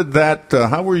happen? How did that?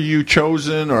 How were you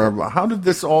chosen, or how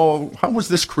was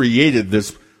this created?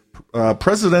 This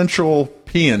presidential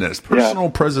pianist, personal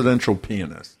presidential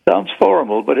pianist. Sounds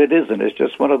formal, but it isn't. It's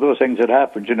just one of those things that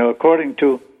happens. You know, according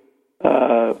to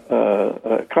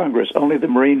Congress, only the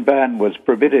Marine band was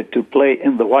permitted to play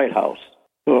in the White House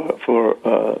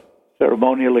for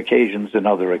ceremonial occasions and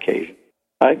other occasions.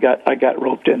 I got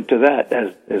roped into that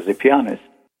as a pianist,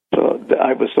 so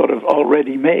I was sort of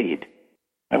already made.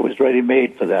 I was ready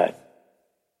made for that.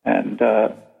 And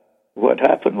what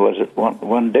happened was that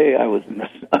one day I was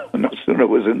no sooner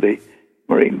was in the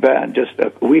Marine band, just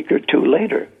a week or two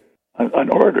later, an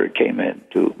order came in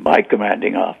to my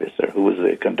commanding officer, who was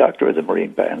the conductor of the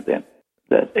Marine band then,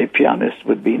 that a pianist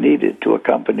would be needed to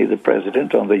accompany the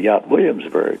president on the yacht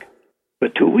Williamsburg for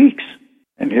 2 weeks.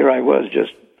 And here I was,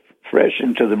 just fresh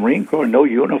into the Marine Corps, no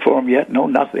uniform yet, no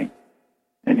nothing.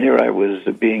 And here I was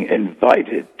being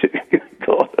invited to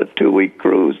go on a 2-week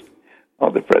cruise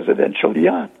on the presidential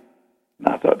yacht. And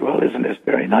I thought, well, isn't this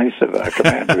very nice of our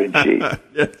commander-in-chief?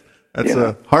 Yes, that's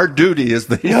a hard duty, as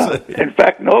they say. In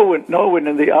fact, no one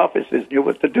in the offices knew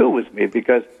what to do with me,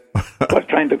 because what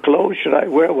kind of clothes should I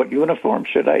wear? What uniform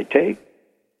should I take?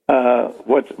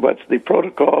 What's the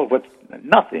protocol?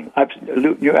 Nothing.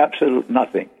 Absolute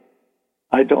nothing.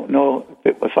 I don't know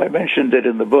if I mentioned it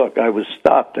in the book. I was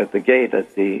stopped at the gate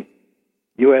at the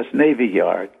U.S. Navy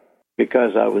Yard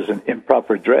because I was in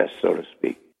improper dress, so to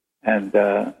speak, and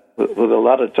with a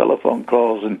lot of telephone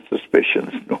calls and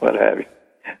suspicions and what have you,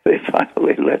 they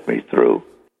finally let me through.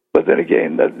 But then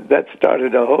again, that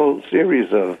started a whole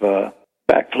series of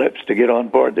backflips to get on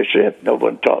board the ship. No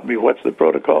one taught me what's the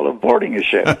protocol of boarding a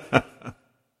ship.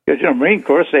 Because, Marine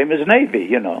Corps, same as Navy,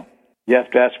 You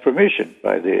have to ask permission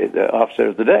by the officer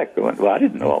of the deck. Well, I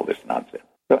didn't know all this nonsense.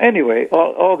 So anyway,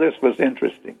 all this was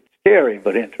interesting. Scary,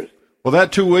 but interesting. Well,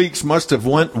 that 2 weeks must have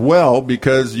went well,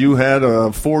 because you had a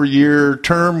 4-year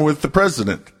term with the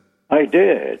president. I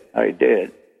did.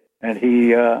 And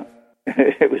he,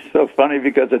 it was so funny,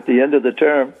 because at the end of the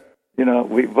term,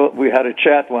 we had a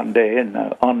chat one day, and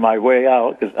on my way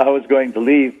out, because I was going to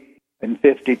leave in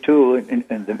 52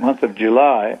 in the month of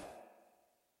July,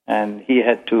 and he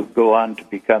had to go on to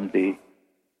become the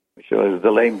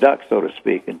lame duck, so to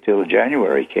speak, until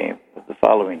January came of the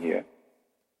following year.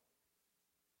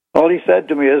 All he said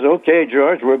to me is, "Okay,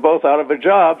 George, we're both out of a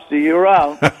job. See you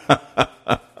around."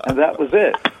 And that was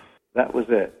it.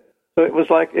 So it was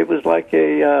like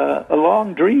a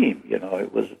long dream.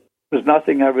 It was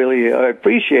nothing. I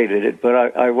appreciated it, but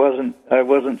I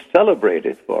wasn't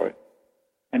celebrated for it.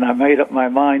 And I made up my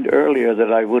mind earlier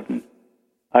that I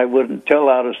wouldn't tell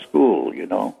out of school,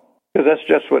 because that's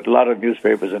just what a lot of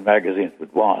newspapers and magazines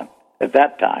would want at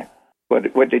that time.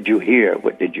 What did you hear?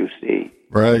 What did you see?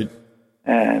 Right.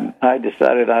 And I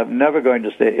decided I'm never going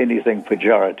to say anything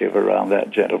pejorative around that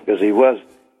gentleman, because he was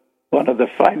one of the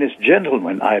finest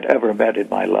gentlemen I had ever met in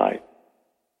my life.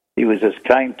 He was as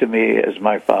kind to me as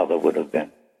my father would have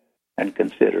been, and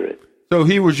considerate. So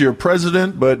he was your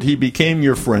president, but he became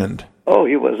your friend. Oh,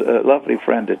 he was a lovely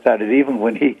friend at that. And even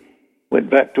when he went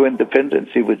back to independence,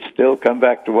 he would still come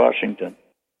back to Washington,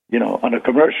 on a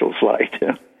commercial flight,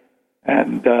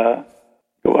 and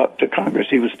go up to Congress.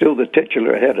 He was still the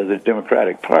titular head of the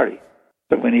Democratic Party.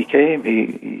 So when he came,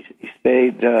 he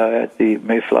stayed at the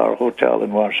Mayflower Hotel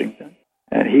in Washington.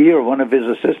 And he or one of his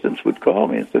assistants would call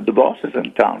me and said, "The boss is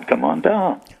in town, come on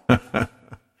down." So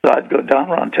I'd go down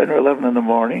around 10 or 11 in the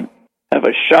morning, have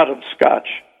a shot of scotch.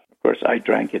 Of course, I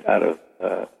drank it out of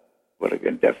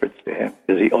in deference to him,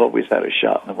 because he always had a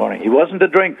shot in the morning. He wasn't a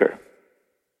drinker.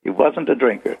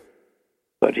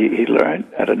 But he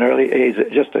learned at an early age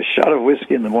that just a shot of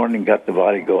whiskey in the morning got the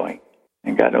body going.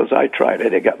 And God knows I tried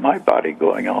it. It got my body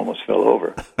going. I almost fell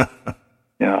over.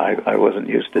 I wasn't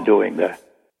used to doing that.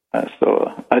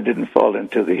 So I didn't fall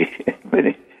into the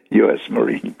many U.S.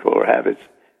 Marine Corps habits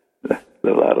that a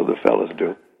lot of the fellas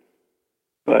do.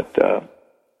 But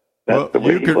that's the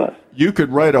way he was. You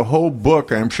could write a whole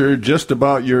book, I'm sure, just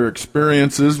about your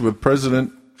experiences with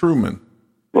President Truman.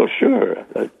 Well, sure.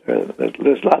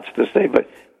 There's lots to say, but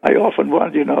I often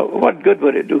wonder, what good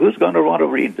would it do? Who's going to want to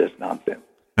read this nonsense?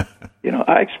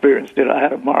 I experienced it. I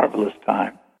had a marvelous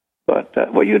time. But,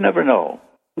 you never know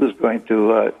who's going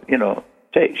to,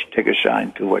 take a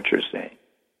shine to what you're saying.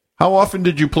 How often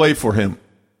did you play for him?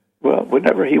 Well,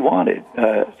 whenever he wanted.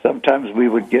 Sometimes we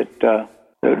would get, there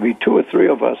would be 2 or 3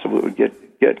 of us who would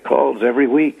get calls every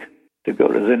week to go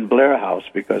to the Blair House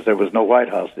because there was no White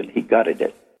House, and he gutted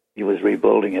it. He was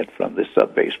rebuilding it from the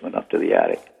sub-basement up to the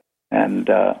attic. And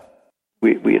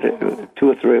we 2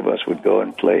 or 3 of us would go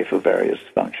and play for various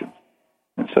functions.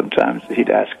 And sometimes he'd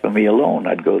ask for me alone.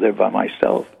 I'd go there by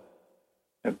myself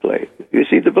and play. You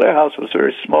see, the Blair House was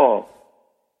very small.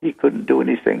 He couldn't do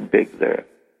anything big there.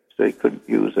 So he couldn't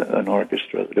use an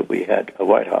orchestra that we had, a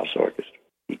White House orchestra.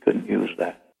 He couldn't use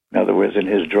that. In other words, in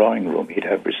his drawing room, he'd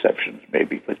have receptions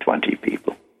maybe for 20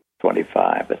 people,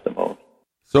 25 at the most.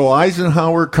 So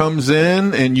Eisenhower comes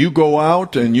in, and you go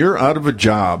out, and you're out of a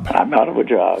job. I'm out of a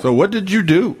job. So what did you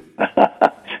do?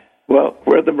 Well,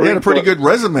 where the Marine You had a pretty good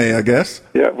resume, I guess.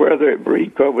 Yeah, where the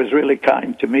Marine Corps was really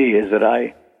kind to me is that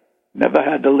I never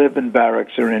had to live in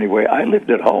barracks or anywhere. I lived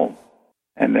at home.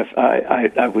 And if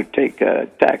I would take a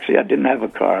taxi, I didn't have a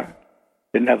car,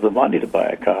 didn't have the money to buy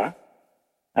a car.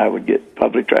 I would get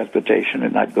public transportation,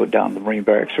 and I'd go down to the Marine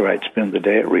Barracks, where I'd spend the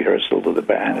day at rehearsal with the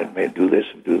band, and they'd do this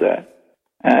and do that.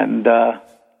 And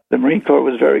the Marine Corps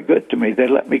was very good to me. They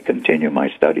let me continue my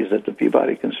studies at the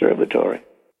Peabody Conservatory.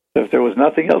 So if there was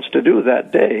nothing else to do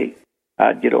that day,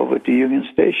 I'd get over to Union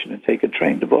Station and take a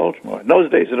train to Baltimore. In those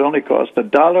days, it only cost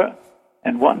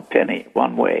 $1.01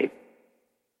 one way.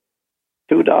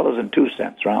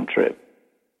 $2.02 round trip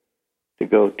to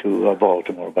go to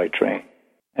Baltimore by train.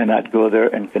 And I'd go there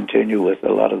and continue with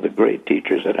a lot of the great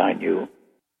teachers that I knew,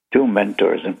 2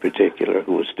 mentors in particular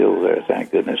who were still there,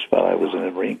 thank goodness, while I was in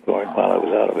the Marine Corps and while I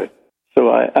was out of it. So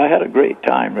I had a great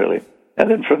time, really. And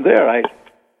then from there,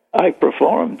 I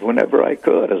performed whenever I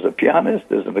could as a pianist,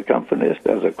 as an accompanist,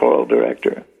 as a choral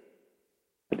director.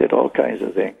 I did all kinds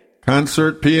of things.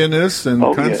 Concert pianist and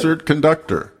concert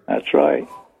conductor. That's right.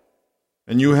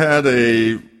 And you had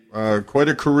quite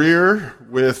a career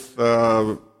with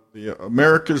the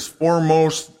America's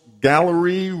foremost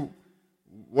gallery.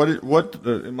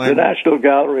 The National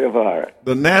Gallery of Art.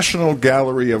 The National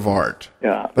Gallery of Art.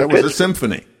 Yeah, that was a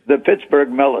symphony. The Pittsburgh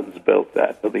Mellons built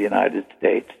that for the United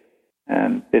States,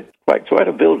 and it's quite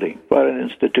a building, quite an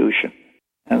institution.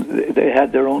 And they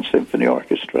had their own symphony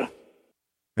orchestra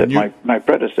that my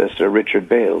predecessor Richard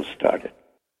Bales started.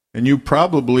 And you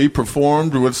probably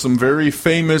performed with some very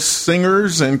famous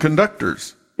singers and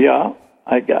conductors. Yeah,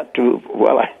 I got to,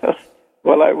 while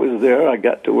I was there, I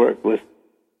got to work with,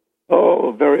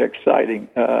 a very exciting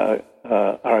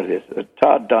artist,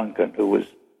 Todd Duncan, who was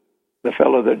the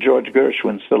fellow that George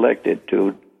Gershwin selected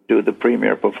to do the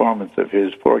premiere performance of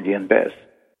his Porgy and Bess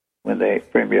when they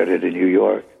premiered it in New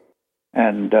York.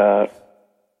 And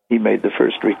he made the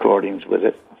first recordings with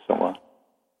it and so on.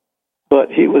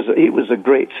 But he was a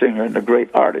great singer and a great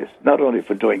artist, not only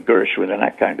for doing Gershwin and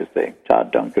that kind of thing.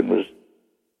 Todd Duncan was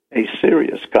a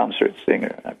serious concert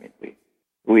singer. I mean,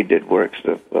 we did works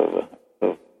of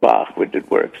Bach, we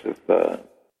did works of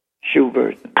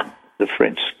Schubert, the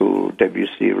French School,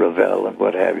 Debussy, Ravel, and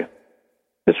what have you.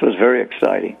 This was very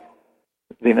exciting.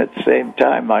 Then at the same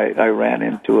time, I ran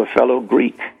into a fellow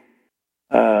Greek,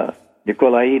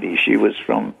 Nikolaidi. She was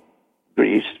from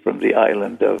Greece, from the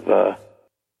island of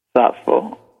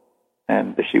Sappho,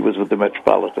 and she was with the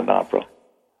Metropolitan Opera.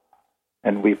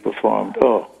 And we performed,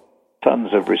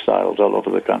 tons of recitals all over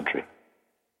the country.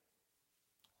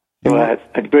 So I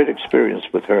had great experience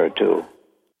with her, too,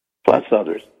 plus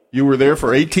others. You were there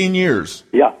for 18 years.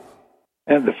 Yeah.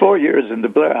 And the 4 years in the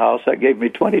Blair House, that gave me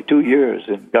 22 years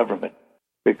in government,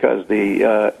 because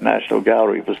the National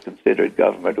Gallery was considered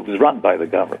government. It was run by the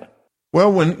government.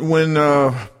 Well, when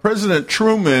President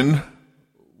Truman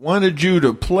wanted you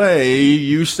to play,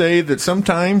 you say that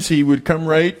sometimes he would come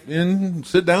right in and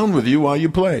sit down with you while you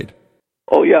played.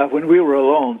 Oh, yeah. When we were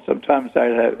alone, sometimes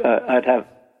I'd have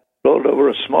rolled over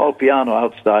a small piano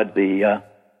outside the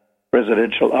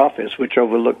presidential office, which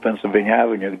overlooked Pennsylvania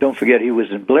Avenue. Don't forget, he was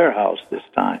in Blair House this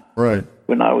time. Right.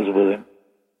 When I was with him.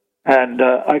 And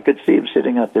I could see him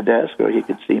sitting at the desk, or he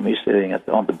could see me sitting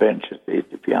on the bench at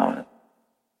the piano.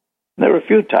 And there were a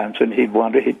few times when he'd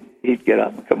wonder, he'd get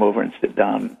up and come over and sit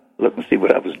down and look and see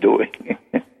what I was doing.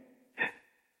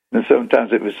 And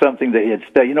sometimes it was something that he had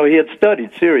studied. You know, he had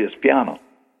studied serious piano.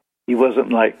 He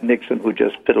wasn't like Nixon, who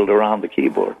just fiddled around the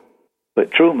keyboard.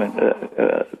 But Truman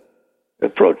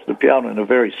approached the piano in a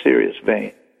very serious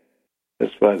vein.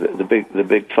 That's why the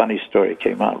big funny story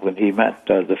came out when he met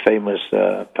the famous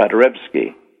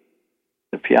Paderewski,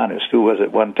 the pianist, who was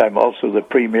at one time also the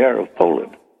premier of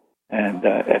Poland. And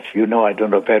if you know, I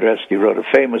don't know, Paderewski wrote a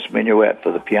famous minuet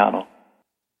for the piano,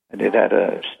 and it had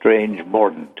a strange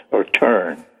mordent or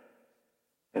turn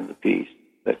in the piece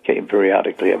that came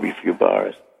periodically every few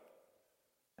bars.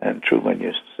 And Truman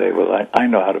used to say, well, I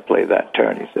know how to play that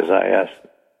turn. He says, I asked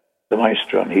the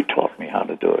maestro, and he taught me how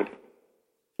to do it.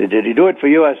 He said, did he do it for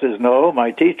you? I says, no,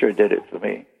 my teacher did it for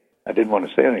me. I didn't want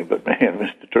to say anything, but man,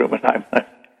 Mr. Truman,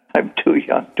 I'm too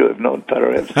young to have known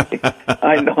Paderewski.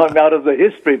 I know him out of the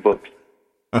history books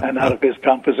and out of his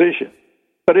composition.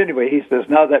 But anyway, he says,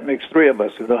 now that makes three of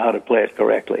us who know how to play it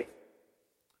correctly.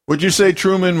 Would you say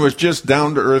Truman was just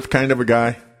down-to-earth kind of a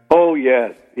guy? Oh,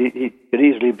 yes. He could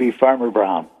easily be Farmer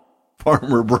Brown.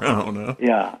 Farmer Brown, huh?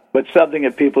 Yeah. But something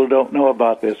that people don't know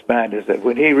about this man is that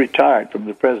when he retired from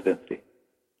the presidency,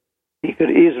 he could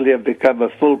easily have become a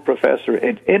full professor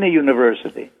at any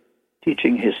university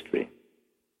teaching history.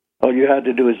 All you had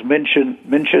to do is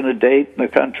mention a date in the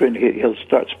country, and he'll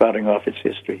start spouting off its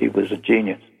history. He was a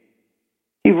genius.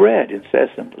 He read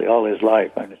incessantly all his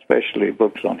life, and especially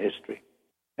books on history.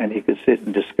 And he could sit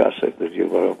and discuss it with you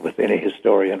or with any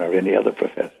historian or any other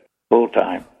professor, full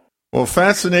time. Well,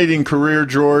 fascinating career,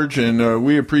 George, and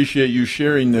we appreciate you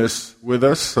sharing this with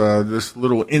us, this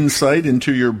little insight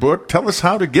into your book. Tell us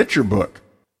how to get your book.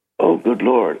 Oh, good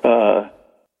Lord. A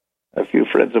few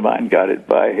friends of mine got it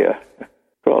by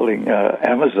calling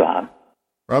Amazon.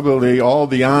 Probably all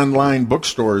the online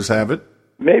bookstores have it.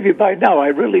 Maybe by now. I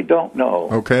really don't know.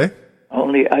 Okay.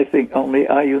 I think only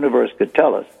iUniverse could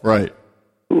tell us. Right.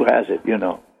 Who has it, you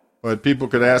know. But people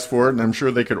could ask for it, and I'm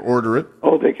sure they could order it.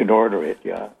 Oh, they can order it,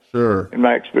 yeah. Sure. In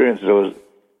my experience,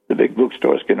 the big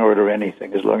bookstores can order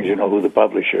anything as long as you know who the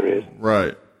publisher is.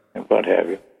 Right. And what have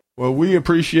you. Well, we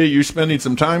appreciate you spending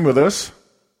some time with us.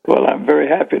 Well, I'm very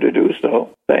happy to do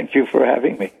so. Thank you for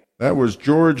having me. That was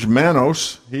George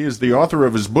Manos. He is the author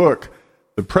of his book,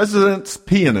 The President's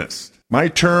Pianist, My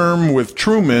Term with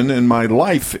Truman and My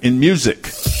Life in Music.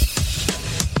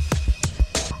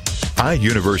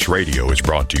 iUniverse Radio is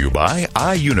brought to you by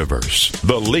iUniverse,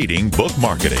 the leading book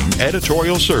marketing,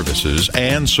 editorial services,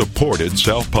 and supported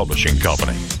self-publishing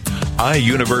company.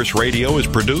 iUniverse Radio is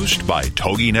produced by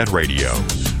TogiNet Radio.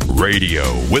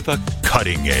 Radio with a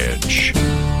cutting edge.